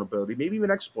validate a vulnerability, maybe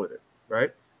even exploit it, right?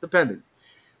 Depending.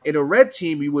 In a red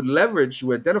team,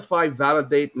 you identify,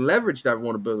 validate, leverage that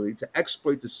vulnerability to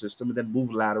exploit the system and then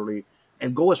move laterally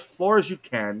and go as far as you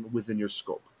can within your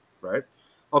scope, right?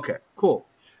 Okay, cool.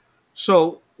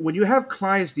 So when you have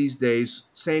clients these days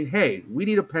saying, hey, we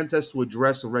need a pen test to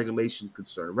address a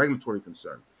regulatory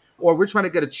concern, or we're trying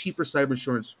to get a cheaper cyber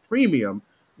insurance premium,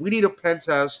 we need a pen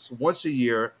test once a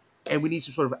year and we need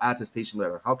some sort of attestation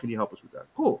letter. How can you help us with that?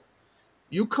 Cool.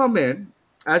 You come in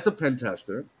as the pen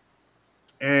tester,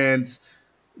 and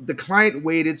the client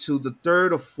waited to the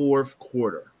third or fourth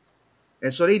quarter.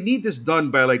 And so they need this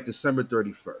done by like December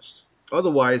 31st.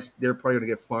 Otherwise, they're probably going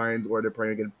to get fined or they're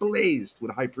probably going to get blazed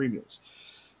with high premiums,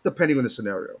 depending on the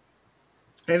scenario.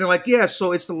 And they're like, yeah,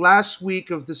 so it's the last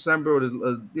week of December, or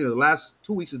the last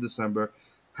 2 weeks of December.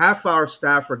 Half our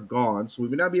staff are gone, so we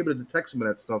may not be able to detect some of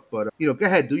that stuff. But go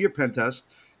ahead, do your pen test.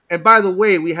 And by the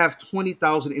way, we have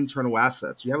 20,000 internal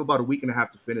assets. You have about a week and a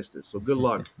half to finish this, so good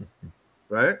luck,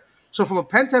 right? So from a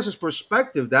pen tester's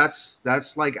perspective, that's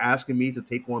like asking me to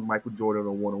take on Michael Jordan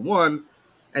on one-on-one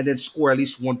and then score at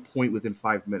least 1 point within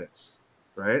 5 minutes,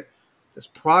 right? That's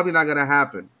probably not going to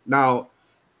happen. Now,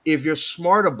 if you're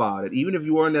smart about it, even if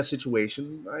you are in that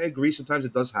situation, I agree, sometimes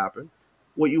it does happen.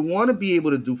 What you want to be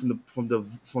able to do from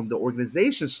the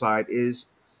organization side is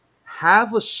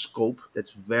have a scope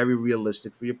that's very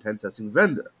realistic for your pen testing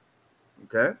vendor.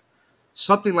 Okay?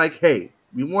 Something like, hey,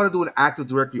 we want to do an Active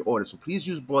Directory audit. So please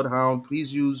use Bloodhound.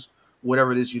 Please use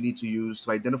whatever it is you need to use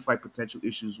to identify potential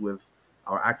issues with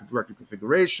our Active Directory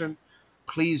configuration.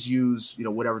 Please use,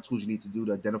 whatever tools you need to do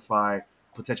to identify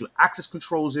potential access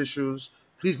controls issues.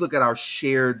 Please look at our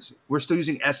shared. We're still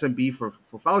using SMB for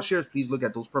file shares. Please look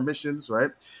at those permissions, right?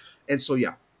 And so,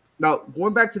 yeah. Now,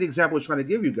 going back to the example I was trying to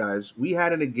give you guys, we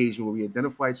had an engagement where we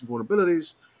identified some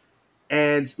vulnerabilities,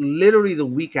 and literally the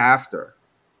week after,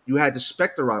 you had the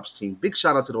Spectre Ops team. Big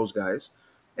shout out to those guys.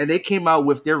 And they came out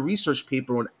with their research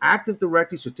paper on Active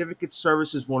Directory Certificate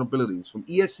Services vulnerabilities from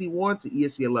ESC1 to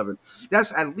ESC11.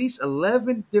 That's at least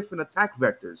 11 different attack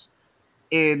vectors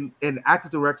in an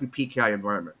Active Directory PKI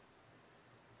environment.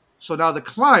 So now the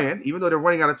client, even though they're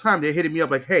running out of time, they're hitting me up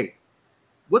like, hey,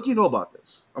 what do you know about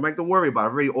this? I'm like, don't worry about it.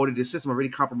 I've already audited the system. I've already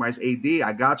compromised AD.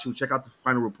 I got you. Check out the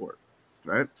final report,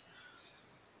 right?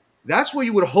 That's where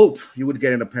you would hope you would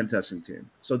get in a pen testing team.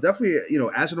 So definitely,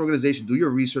 as an organization, do your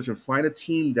research and find a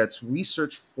team that's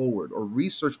research forward or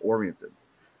research oriented.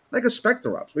 like a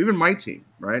Spectre Ops, or even my team,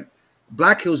 right?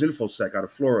 Black Hills InfoSec out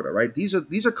of Florida, right? These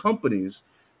are companies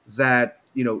that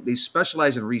they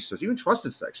specialize in research. Even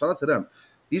Trusted Sec, shout out to them.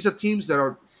 These are teams that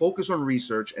are focused on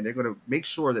research, and they're going to make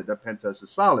sure that pen test is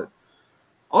solid.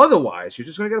 Otherwise, you're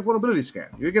just going to get a vulnerability scan.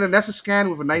 You're going to nest a scan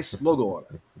with a nice logo on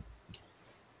it.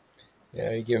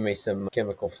 Yeah, you give me some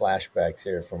chemical flashbacks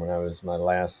here from when I was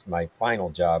my final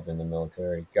job in the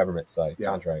military government side Yeah.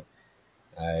 contract.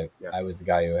 Yeah. I was the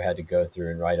guy who had to go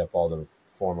through and write up all the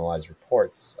formalized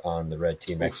reports on the red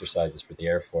team Oof. exercises for the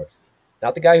Air Force.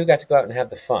 Not the guy who got to go out and have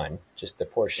the fun, just the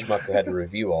poor schmuck who had to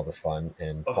review all the fun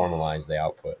and formalize the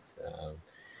outputs.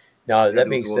 Now, You have that to go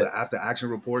being through all said, the after action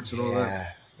reports and all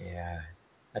that. yeah,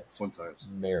 that's Fun times.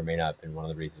 may or may not have been one of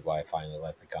the reasons why I finally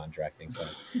left the contracting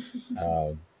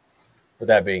side. With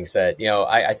that being said,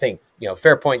 I think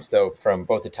fair points though from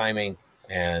both the timing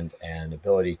and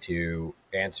ability to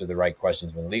answer the right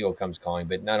questions when legal comes calling.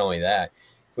 But not only that,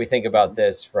 if we think about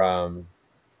this from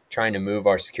trying to move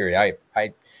our security,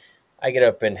 I get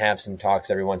up and have some talks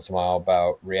every once in a while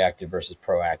about reactive versus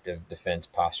proactive defense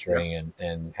posturing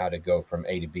and how to go from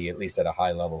A to B, at least at a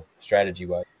high level strategy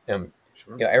wise.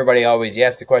 Sure. Everybody always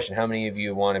asks the question, how many of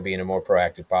you want to be in a more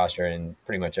proactive posture? And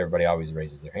pretty much everybody always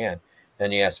raises their hand.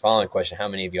 Then you ask the following question, how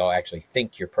many of y'all actually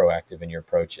think you're proactive in your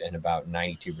approach? And about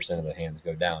 92% of the hands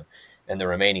go down. And the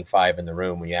remaining 5 in the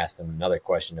room, when you ask them another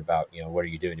question about, what are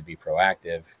you doing to be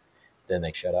proactive? Then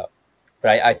they shut up.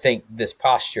 But I think this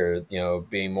posture,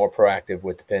 being more proactive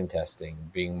with the pen testing,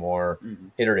 being more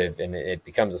iterative, and it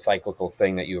becomes a cyclical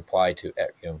thing that you apply to,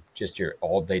 just your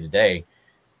all day to day.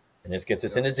 And this gets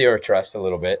us into zero trust a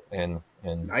little bit, and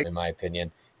in my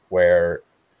opinion, where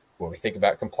when we think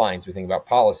about compliance, we think about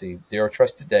policy. Zero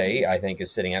trust today, I think,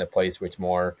 is sitting at a place where it's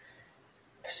more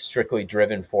strictly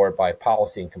driven forward by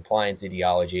policy and compliance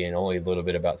ideology, and only a little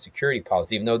bit about security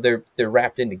policy, even though they're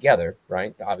wrapped in together,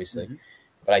 right? Obviously,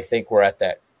 but I think we're at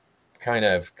that kind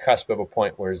of cusp of a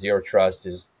point where zero trust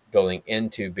is building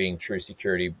into being true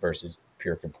security versus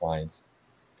pure compliance.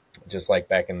 Just like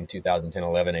back in the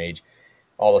 2010-11 age,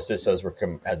 all the CISOs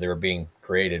were, as they were being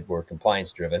created, were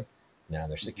compliance driven. Now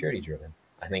they're security driven.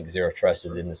 I think zero trust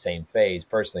is in the same phase,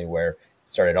 personally, where it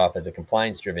started off as a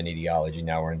compliance driven ideology.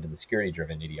 Now we're into the security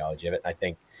driven ideology of it. I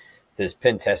think this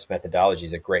pen test methodology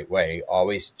is a great way.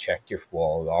 Always check your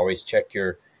wall. Always check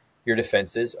your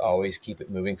defenses. Always keep it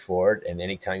moving forward. And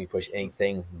anytime you push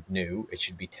anything new, it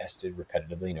should be tested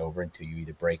repetitively and over until you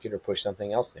either break it or push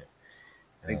something else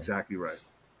new. Exactly right.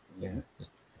 Yeah.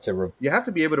 You have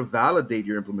to be able to validate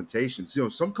your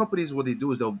implementations. Some companies, what they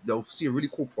do is they'll see a really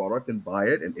cool product and buy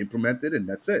it and implement it, and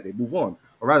that's it. They move on,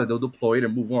 or rather, they'll deploy it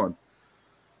and move on.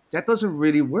 That doesn't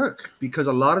really work because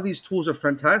a lot of these tools are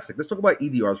fantastic. Let's talk about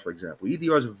EDRs, for example.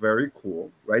 EDRs are very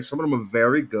cool, right? Some of them are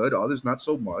very good, others not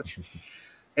so much.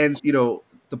 And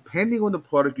depending on the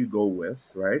product you go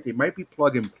with, right, they might be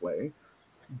plug and play.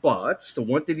 But the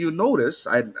one thing you notice,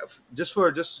 just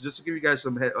to give you guys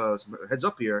some heads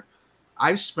up here,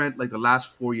 I've spent like the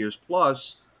last 4 years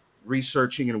plus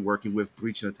researching and working with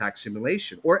breach and attack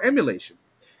simulation or emulation.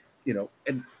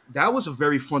 And that was a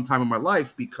very fun time in my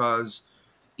life because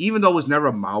even though I was never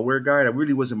a malware guy, that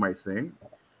really wasn't my thing.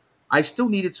 I still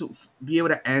needed to be able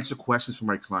to answer questions for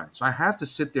my clients. So I have to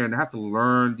sit there and I have to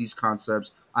learn these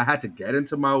concepts. I had to get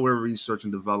into malware research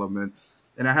and development,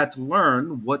 and I had to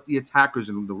learn what the attackers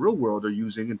in the real world are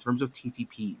using in terms of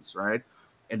TTPs, right?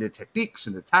 And the techniques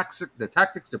and the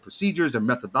tactics, the procedures, their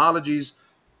methodologies,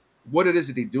 what it is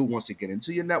that they do once they get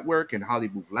into your network and how they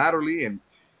move laterally. And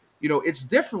it's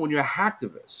different when you're a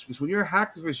hacktivist, because when you're a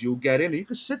hacktivist, you'll get in and you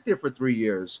can sit there for 3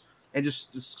 years and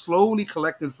just slowly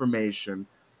collect information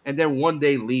and then one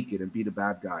day leak it and be the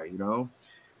bad guy.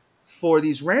 For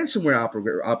these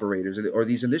ransomware operators or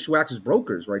these initial access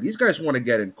brokers, right? These guys want to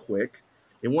get in quick.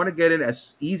 They want to get in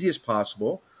as easy as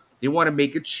possible. They want to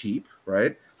make it cheap,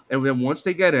 right? And then once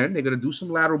they get in, they're going to do some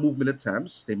lateral movement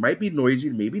attempts. They might be noisy,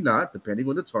 maybe not, depending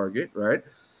on the target, right?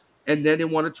 And then they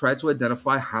want to try to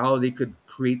identify how they could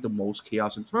create the most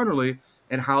chaos internally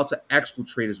and how to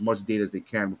exfiltrate as much data as they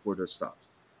can before they're stopped.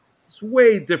 It's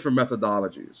way different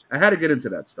methodologies. I had to get into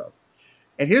that stuff.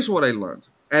 And here's what I learned.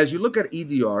 As you look at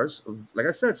EDRs, like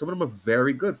I said, some of them are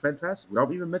very good, fantastic,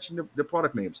 without even mentioning the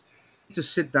product names. You need to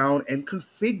sit down and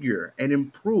configure and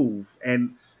improve.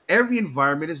 And every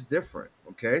environment is different,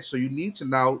 okay? So you need to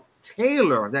now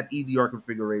tailor that EDR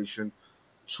configuration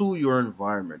to your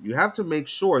environment. You have to make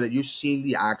sure that you're seeing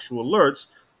the actual alerts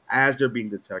as they're being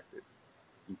detected.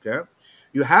 Okay,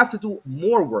 you have to do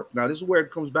more work. Now, this is where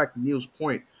it comes back to Neil's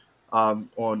point on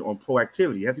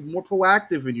proactivity. You have to be more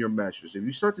proactive in your measures. If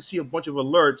you start to see a bunch of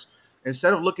alerts,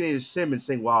 Instead of looking at your sim and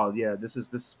saying, "Wow, yeah, this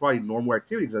is probably normal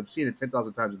activity because I've seen it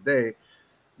 10,000 times a day."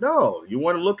 No, you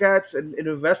want to look at and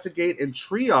investigate and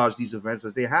triage these events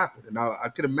as they happen. And now I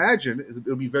could imagine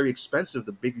it'll be very expensive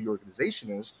the bigger your organization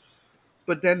is,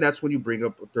 but then that's when you bring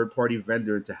up a third party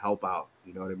vendor to help out.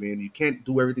 You know what I mean? You can't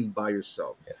do everything by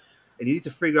yourself. Yeah. And you need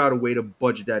to figure out a way to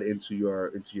budget that into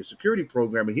your security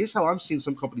program. And here's how I'm seeing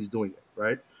some companies doing it,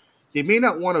 right? They may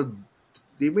not want to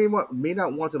may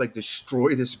not want to like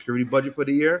destroy the security budget for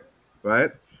the year, right?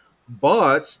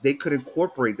 But they could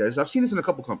incorporate this. I've seen this in a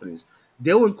couple companies.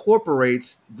 They'll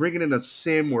incorporate bringing in a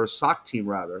SIM or a SOC team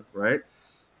rather, right?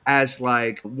 As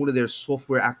like one of their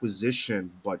software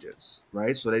acquisition budgets,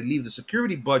 right? So they leave the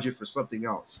security budget for something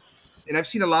else. And I've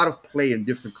seen a lot of play in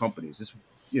different companies. This,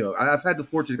 I've had the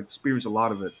fortune to experience a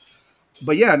lot of it.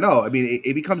 But yeah, no, I mean,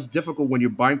 it becomes difficult when you're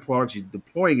buying products, you're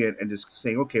deploying it, and just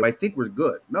saying, okay, I think we're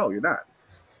good. No, you're not,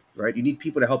 right? You need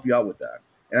people to help you out with that.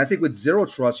 And I think with zero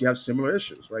trust, you have similar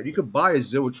issues, right? You could buy a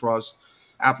zero trust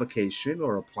application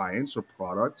or appliance or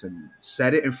product and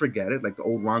set it and forget it, like the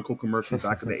old Ronco commercials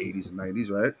back in the 80s and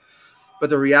 90s, right? But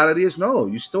the reality is, no,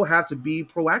 you still have to be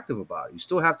proactive about it. You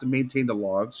still have to maintain the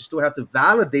logs. You still have to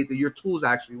validate that your tools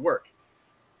actually work.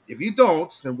 If you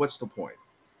don't, then what's the point?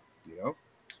 You know?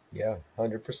 Yeah,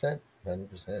 100%,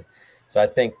 100%. So I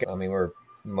think, I mean, we're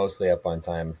mostly up on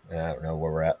time, and I don't know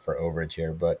where we're at for overage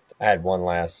here, but I had one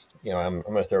last, I'm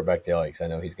going to throw it back to Ellie because I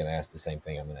know he's going to ask the same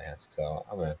thing I'm going to ask. So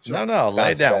I'm going to No,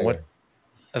 lay it down. back.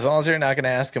 As long as you're not going to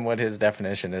ask him what his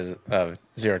definition is of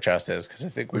zero trust is, because I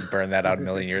think we burned that out a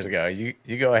million years ago. You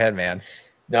go ahead, man.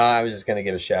 No, I was just going to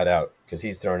give a shout out because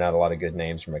he's thrown out a lot of good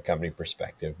names from a company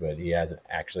perspective, but he hasn't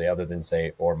actually, other than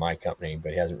say, or my company,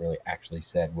 but he hasn't really actually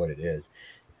said what it is.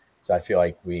 So I feel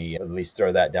like we at least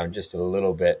throw that down just a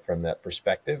little bit from that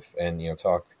perspective and,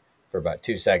 talk for about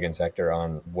 2 seconds, Hector,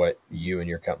 on what you and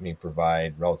your company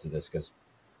provide relative to this, because,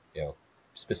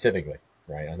 specifically,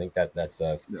 right? I think that's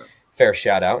a fair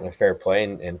shout out and a fair play,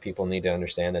 and people need to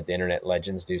understand that the internet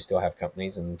legends do still have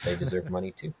companies and they deserve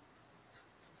money too.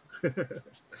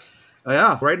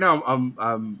 Yeah, right now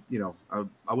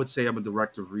I would say I'm a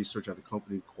director of research at a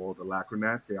company called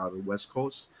Alacrinet. They're out of the West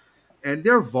Coast, and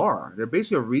they're VAR. They're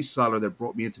basically a reseller that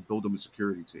brought me in to build them a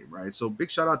security team, right? So big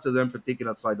shout out to them for thinking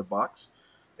outside the box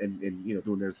and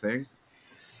doing their thing.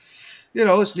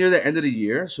 It's near the end of the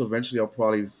year, so eventually I'll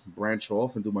probably branch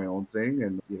off and do my own thing,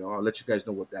 and I'll let you guys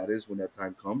know what that is when that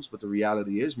time comes. But the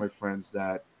reality is, my friends,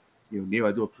 that Neil,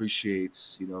 I do appreciate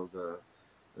the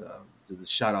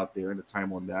shout out there and the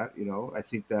time on that. I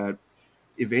think that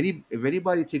if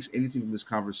anybody takes anything from this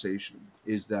conversation,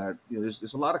 is that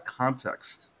there's a lot of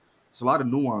context, there's a lot of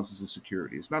nuances in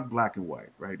security. It's not black and white,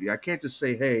 right? I can't just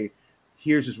say, hey,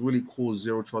 here's this really cool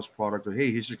zero trust product, or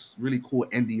hey, here's this really cool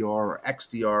NDR or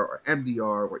XDR or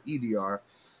MDR or EDR,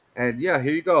 and yeah,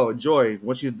 here you go, enjoy.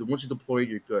 Once you deploy it,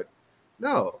 you're good.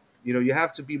 No, you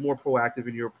have to be more proactive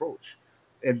in your approach.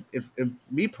 And if and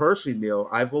me personally, Neil,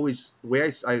 I've always the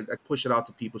way I push it out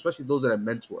to people, especially those that I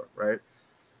mentor, right?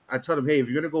 I tell them, hey, if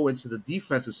you're going to go into the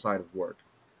defensive side of work,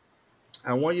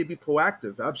 I want you to be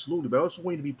proactive, absolutely, but I also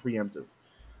want you to be preemptive.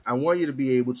 I want you to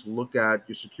be able to look at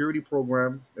your security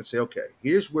program and say, okay,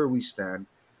 here's where we stand.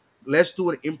 Let's do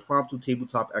an impromptu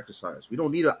tabletop exercise. We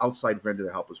don't need an outside vendor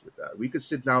to help us with that. We could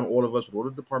sit down, all of us, with all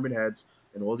the department heads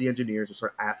and all the engineers, and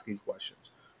start asking questions.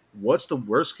 What's the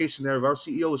worst case scenario if our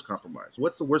CEO is compromised?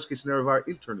 What's the worst case scenario if our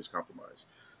intern is compromised?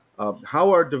 How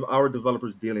are our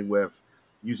developers dealing with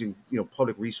using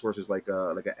public resources like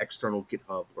an external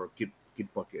GitHub or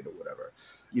Gitbucket or whatever?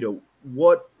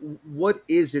 What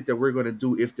is it that we're going to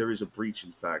do if there is a breach?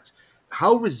 In fact,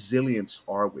 how resilient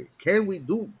are we? Can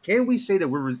we say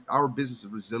that our business is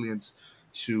resilient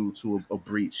to a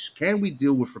breach? Can we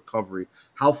deal with recovery?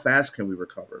 How fast can we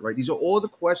recover? Right? These are all the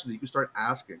questions that you can start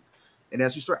asking, and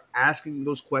as you start asking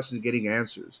those questions and getting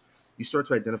answers, you start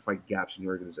to identify gaps in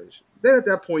your organization. Then at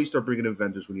that point, you start bringing in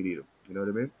vendors when you need them. You know what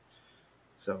I mean?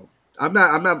 So I'm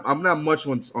not much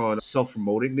on self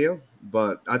promoting, Neil.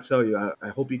 But I tell you, I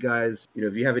hope you guys,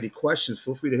 if you have any questions,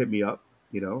 feel free to hit me up.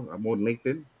 I'm on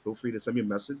LinkedIn. Feel free to send me a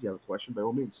message. If you have a question, by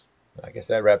all means. I guess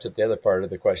that wraps up the other part of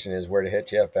the question is where to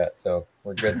hit you up at. So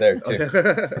we're good there too.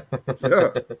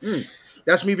 Yeah.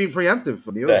 That's me being preemptive,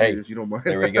 Neil, Hey, if you don't mind.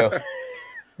 There we go.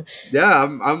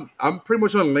 Yeah, I'm pretty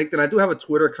much on LinkedIn. I do have a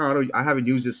Twitter account. I haven't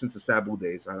used it since the Sabu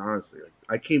days. Honestly,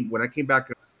 when I came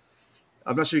back.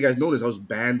 I'm not sure you guys noticed. I was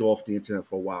banned off the internet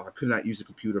for a while. I could not use a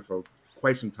computer for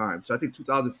quite some time. So I think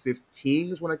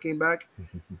 2015 is when I came back,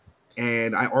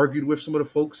 and I argued with some of the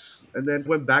folks, and then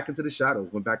went back into the shadows.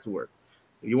 Went back to work.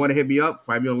 If you want to hit me up,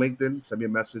 find me on LinkedIn, send me a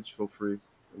message. Feel free.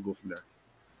 We'll go from there.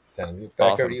 Sounds good. Back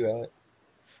over Awesome. to you, Alec.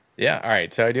 Yeah. All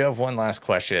right. So I do have one last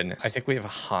question. I think we have a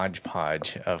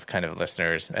hodgepodge of kind of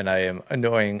listeners, and I am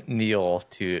annoying Neil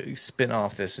to spin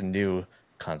off this new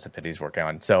concept that he's working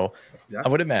on. So Yeah. I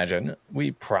would imagine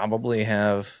we probably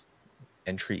have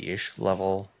entry-ish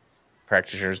level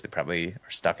practitioners that probably are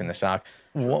stuck in the SOC.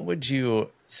 Sure. What would you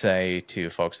say to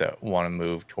folks that want to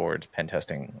move towards pen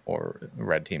testing or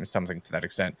red team, something to that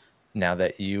extent? Now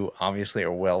that you obviously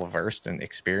are well versed and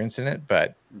experienced in it,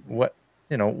 but what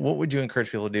what would you encourage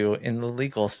people to do in the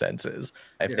legal senses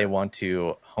if they Yeah. want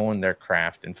to hone their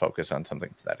craft and focus on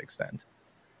something to that extent?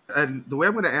 And the way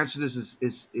I'm going to answer this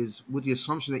is with the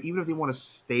assumption that even if they want to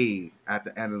stay at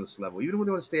the analyst level, even if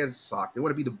they want to stay at SOC, they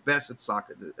want to be the best at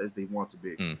SOC as they want to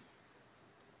be. Mm.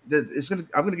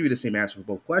 I'm going to give you the same answer for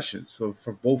both questions,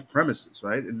 for both premises,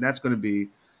 right? And that's going to be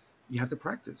you have to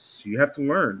practice, you have to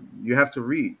learn, you have to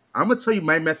read. I'm going to tell you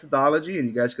my methodology, and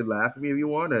you guys can laugh at me if you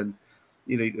want, and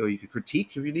or you can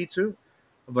critique if you need to.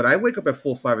 But I wake up at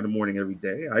 4 or 5 in the morning every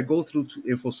day. I go through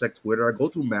InfoSec Twitter. I go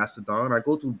through Mastodon. I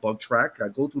go through BugTrack. I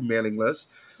go through mailing lists.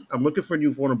 I'm looking for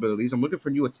new vulnerabilities. I'm looking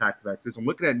for new attack vectors. I'm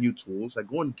looking at new tools. I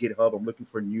go on GitHub. I'm looking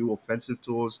for new offensive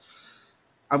tools.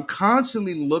 I'm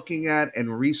constantly looking at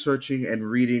and researching and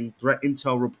reading threat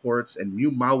intel reports and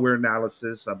new malware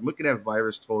analysis. I'm looking at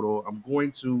virus total. I'm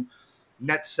going to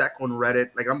NetSec on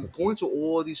Reddit. Like I'm going to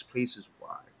all these places.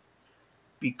 Why?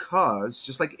 Because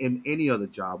just like in any other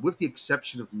job, with the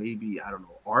exception of maybe, I don't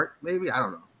know, art, maybe, I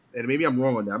don't know. And maybe I'm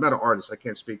wrong on that. I'm not an artist. I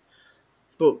can't speak.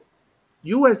 But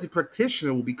you as the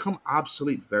practitioner will become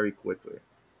obsolete very quickly.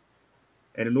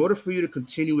 And in order for you to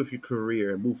continue with your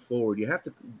career and move forward, you have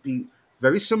to be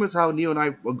very similar to how Neil and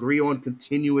I agree on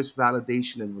continuous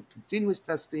validation and continuous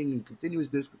testing and continuous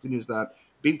this, continuous that,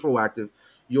 being proactive.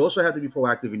 You also have to be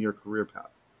proactive in your career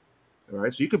path. All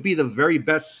right. So you could be the very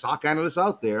best SOC analyst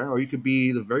out there, or you could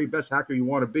be the very best hacker you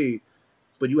want to be,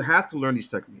 but you have to learn these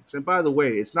techniques. And by the way,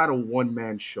 it's not a one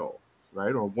man show,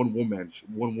 right? Or one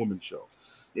woman show.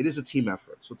 It is a team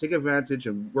effort. So take advantage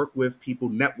and work with people,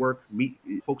 network, meet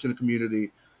folks in the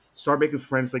community, start making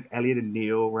friends like Elliot and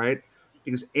Neil, right?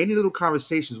 Because any little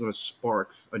conversation is going to spark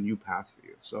a new path for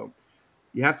you. So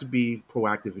you have to be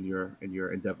proactive in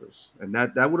your endeavors, and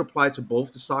that would apply to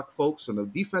both the SOC folks on the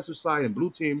defensive side and blue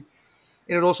team,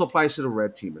 and it also applies to the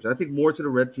red teamers. I think more to the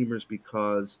red teamers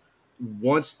because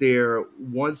once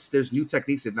there's new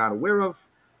techniques they're not aware of,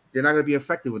 they're not going to be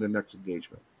effective in the next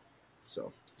engagement.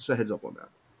 So just a heads up on that.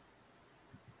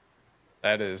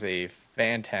 That is a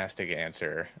fantastic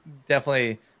answer.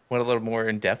 Definitely went a little more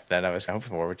in depth than I was hoping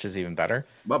for, which is even better.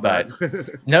 My bad.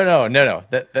 But no.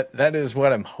 That is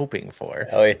what I'm hoping for.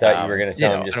 Oh, I thought you were going to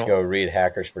tell him I just to don't. go read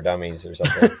Hackers for Dummies or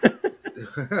something.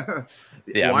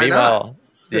 Yeah. Why not?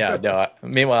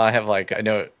 Meanwhile, I have like I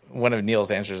know one of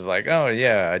Neil's answers is like, oh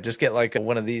yeah, just get like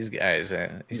one of these guys,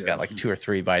 and he's got Yeah. like 2 or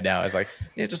 3 by now. It's like,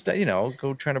 yeah, just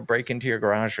go try to break into your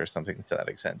garage or something to that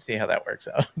extent. See how that works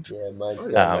out. Yeah, mine's Oh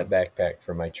still yeah. in my backpack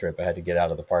for my trip. I had to get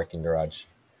out of the parking garage.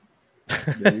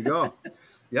 There you go.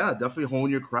 Yeah, definitely hone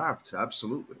your craft.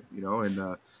 Absolutely.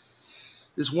 And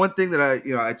there's one thing that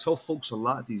I tell folks a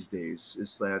lot these days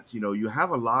is that you have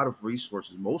a lot of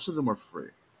resources. Most of them are free.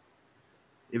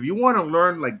 If you want to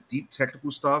learn like deep technical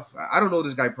stuff, I don't know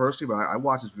this guy personally, but I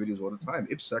watch his videos all the time.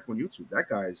 IPSec on YouTube. That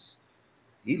guy's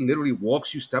he literally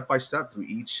walks you step by step through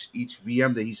each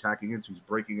VM that he's hacking into, he's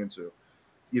breaking into.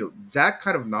 That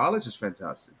kind of knowledge is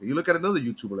fantastic. And you look at another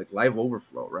YouTuber like Live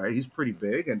Overflow, right? He's pretty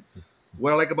big, and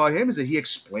what I like about him is that he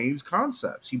explains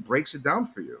concepts. He breaks it down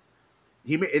for you.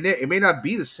 It may not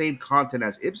be the same content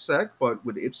as IPSec, but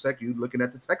with IPSec, you're looking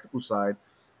at the technical side.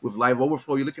 With Live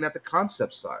Overflow, you're looking at the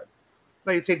concept side.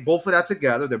 Now you take both of that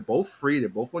together. They're both free. They're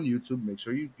both on YouTube. Make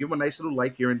sure you give them a nice little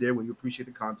like here and there when you appreciate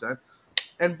the content.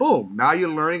 And boom, now you're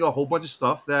learning a whole bunch of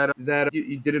stuff that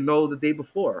you didn't know the day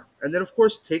before. And then of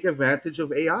course take advantage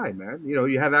of AI, man.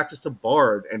 You have access to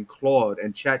Bard and Claude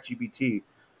and ChatGPT.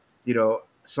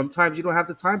 Sometimes you don't have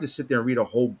the time to sit there and read a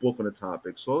whole book on a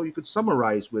topic. So you could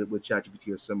summarize with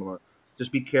ChatGPT or similar.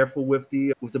 Just be careful with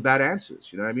the bad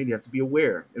answers. You know what I mean? You have to be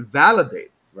aware and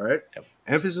validate, right? Yep.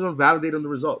 Emphasis on validate on the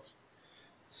results.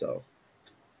 So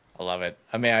I love it.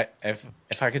 I mean, if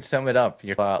I could sum it up,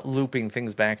 you're looping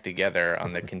things back together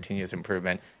on the continuous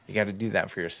improvement. You got to do that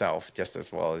for yourself just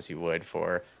as well as you would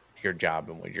for your job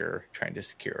and what you're trying to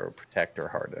secure or protect or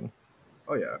harden.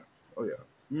 oh yeah. Oh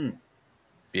yeah.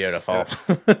 Beautiful.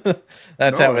 Yeah.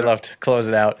 That's how No, we love to close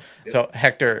it out. yeah. So,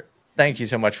 Hector, thank you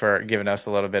so much for giving us a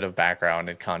little bit of background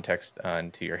and context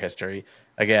into your history.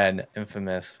 Again,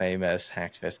 infamous, famous,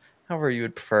 hacktivist, however you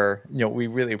would prefer. We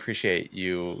really appreciate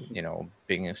you,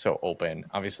 being so open.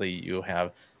 Obviously, you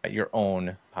have your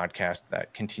own podcast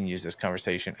that continues this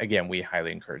conversation, again, we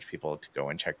highly encourage people to go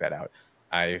and check that out.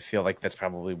 I feel like that's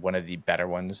probably one of the better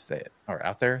ones that are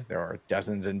out there. There are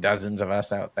dozens and dozens of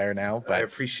us out there now, but I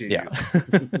appreciate yeah.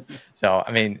 So,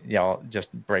 I mean,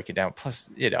 just break it down. Plus,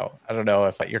 I don't know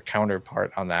if your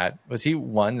counterpart on that, was he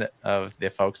one of the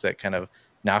folks that kind of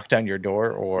knocked on your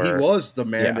door, or? He was the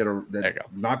man There you that go.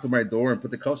 knocked on my door and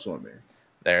put the cuffs on me.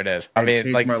 There it is. And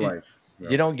changed my life.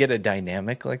 You don't get a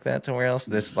dynamic like that somewhere else.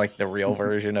 This like the real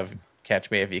version of Catch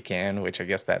Me If You Can, which I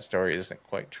guess that story isn't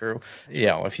quite true.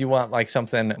 If you want like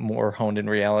something more honed in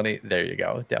reality, there you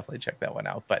go. Definitely check that one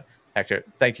out. But Hector,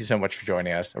 thank you so much for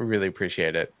joining us. I really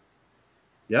appreciate it.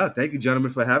 Yeah, thank you,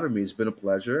 gentlemen, for having me. It's been a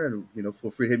pleasure, and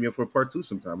feel free to hit me up for a part 2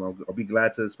 sometime. I'll be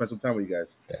glad to spend some time with you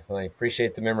guys. Definitely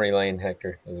appreciate the memory lane,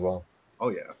 Hector, as well. Oh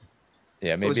yeah.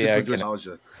 Yeah, maybe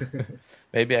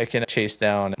maybe I can chase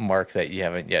down Mark that you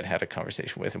haven't yet had a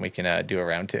conversation with, and we can do a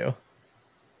round 2. There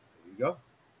you go.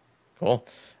 Cool.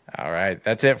 All right.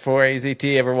 That's it for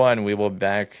AZT, everyone. We will be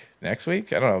back next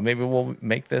week. I don't know. Maybe we'll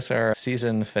make this our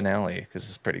season finale because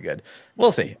it's pretty good.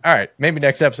 We'll see. All right. Maybe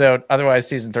next episode. Otherwise,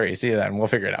 season 3. See you then. We'll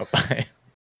figure it out. Bye.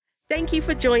 Thank you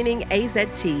for joining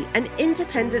AZT, an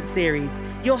independent series.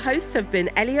 Your hosts have been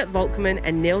Elliot Volkman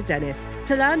and Neil Dennis.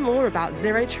 To learn more about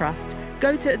Zero Trust,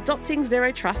 go to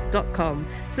adoptingzerotrust.com,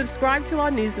 subscribe to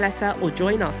our newsletter, or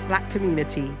join our Slack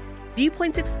community.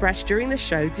 Viewpoints expressed during the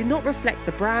show do not reflect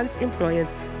the brands,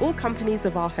 employers, or companies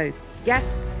of our hosts,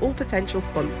 guests, or potential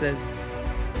sponsors.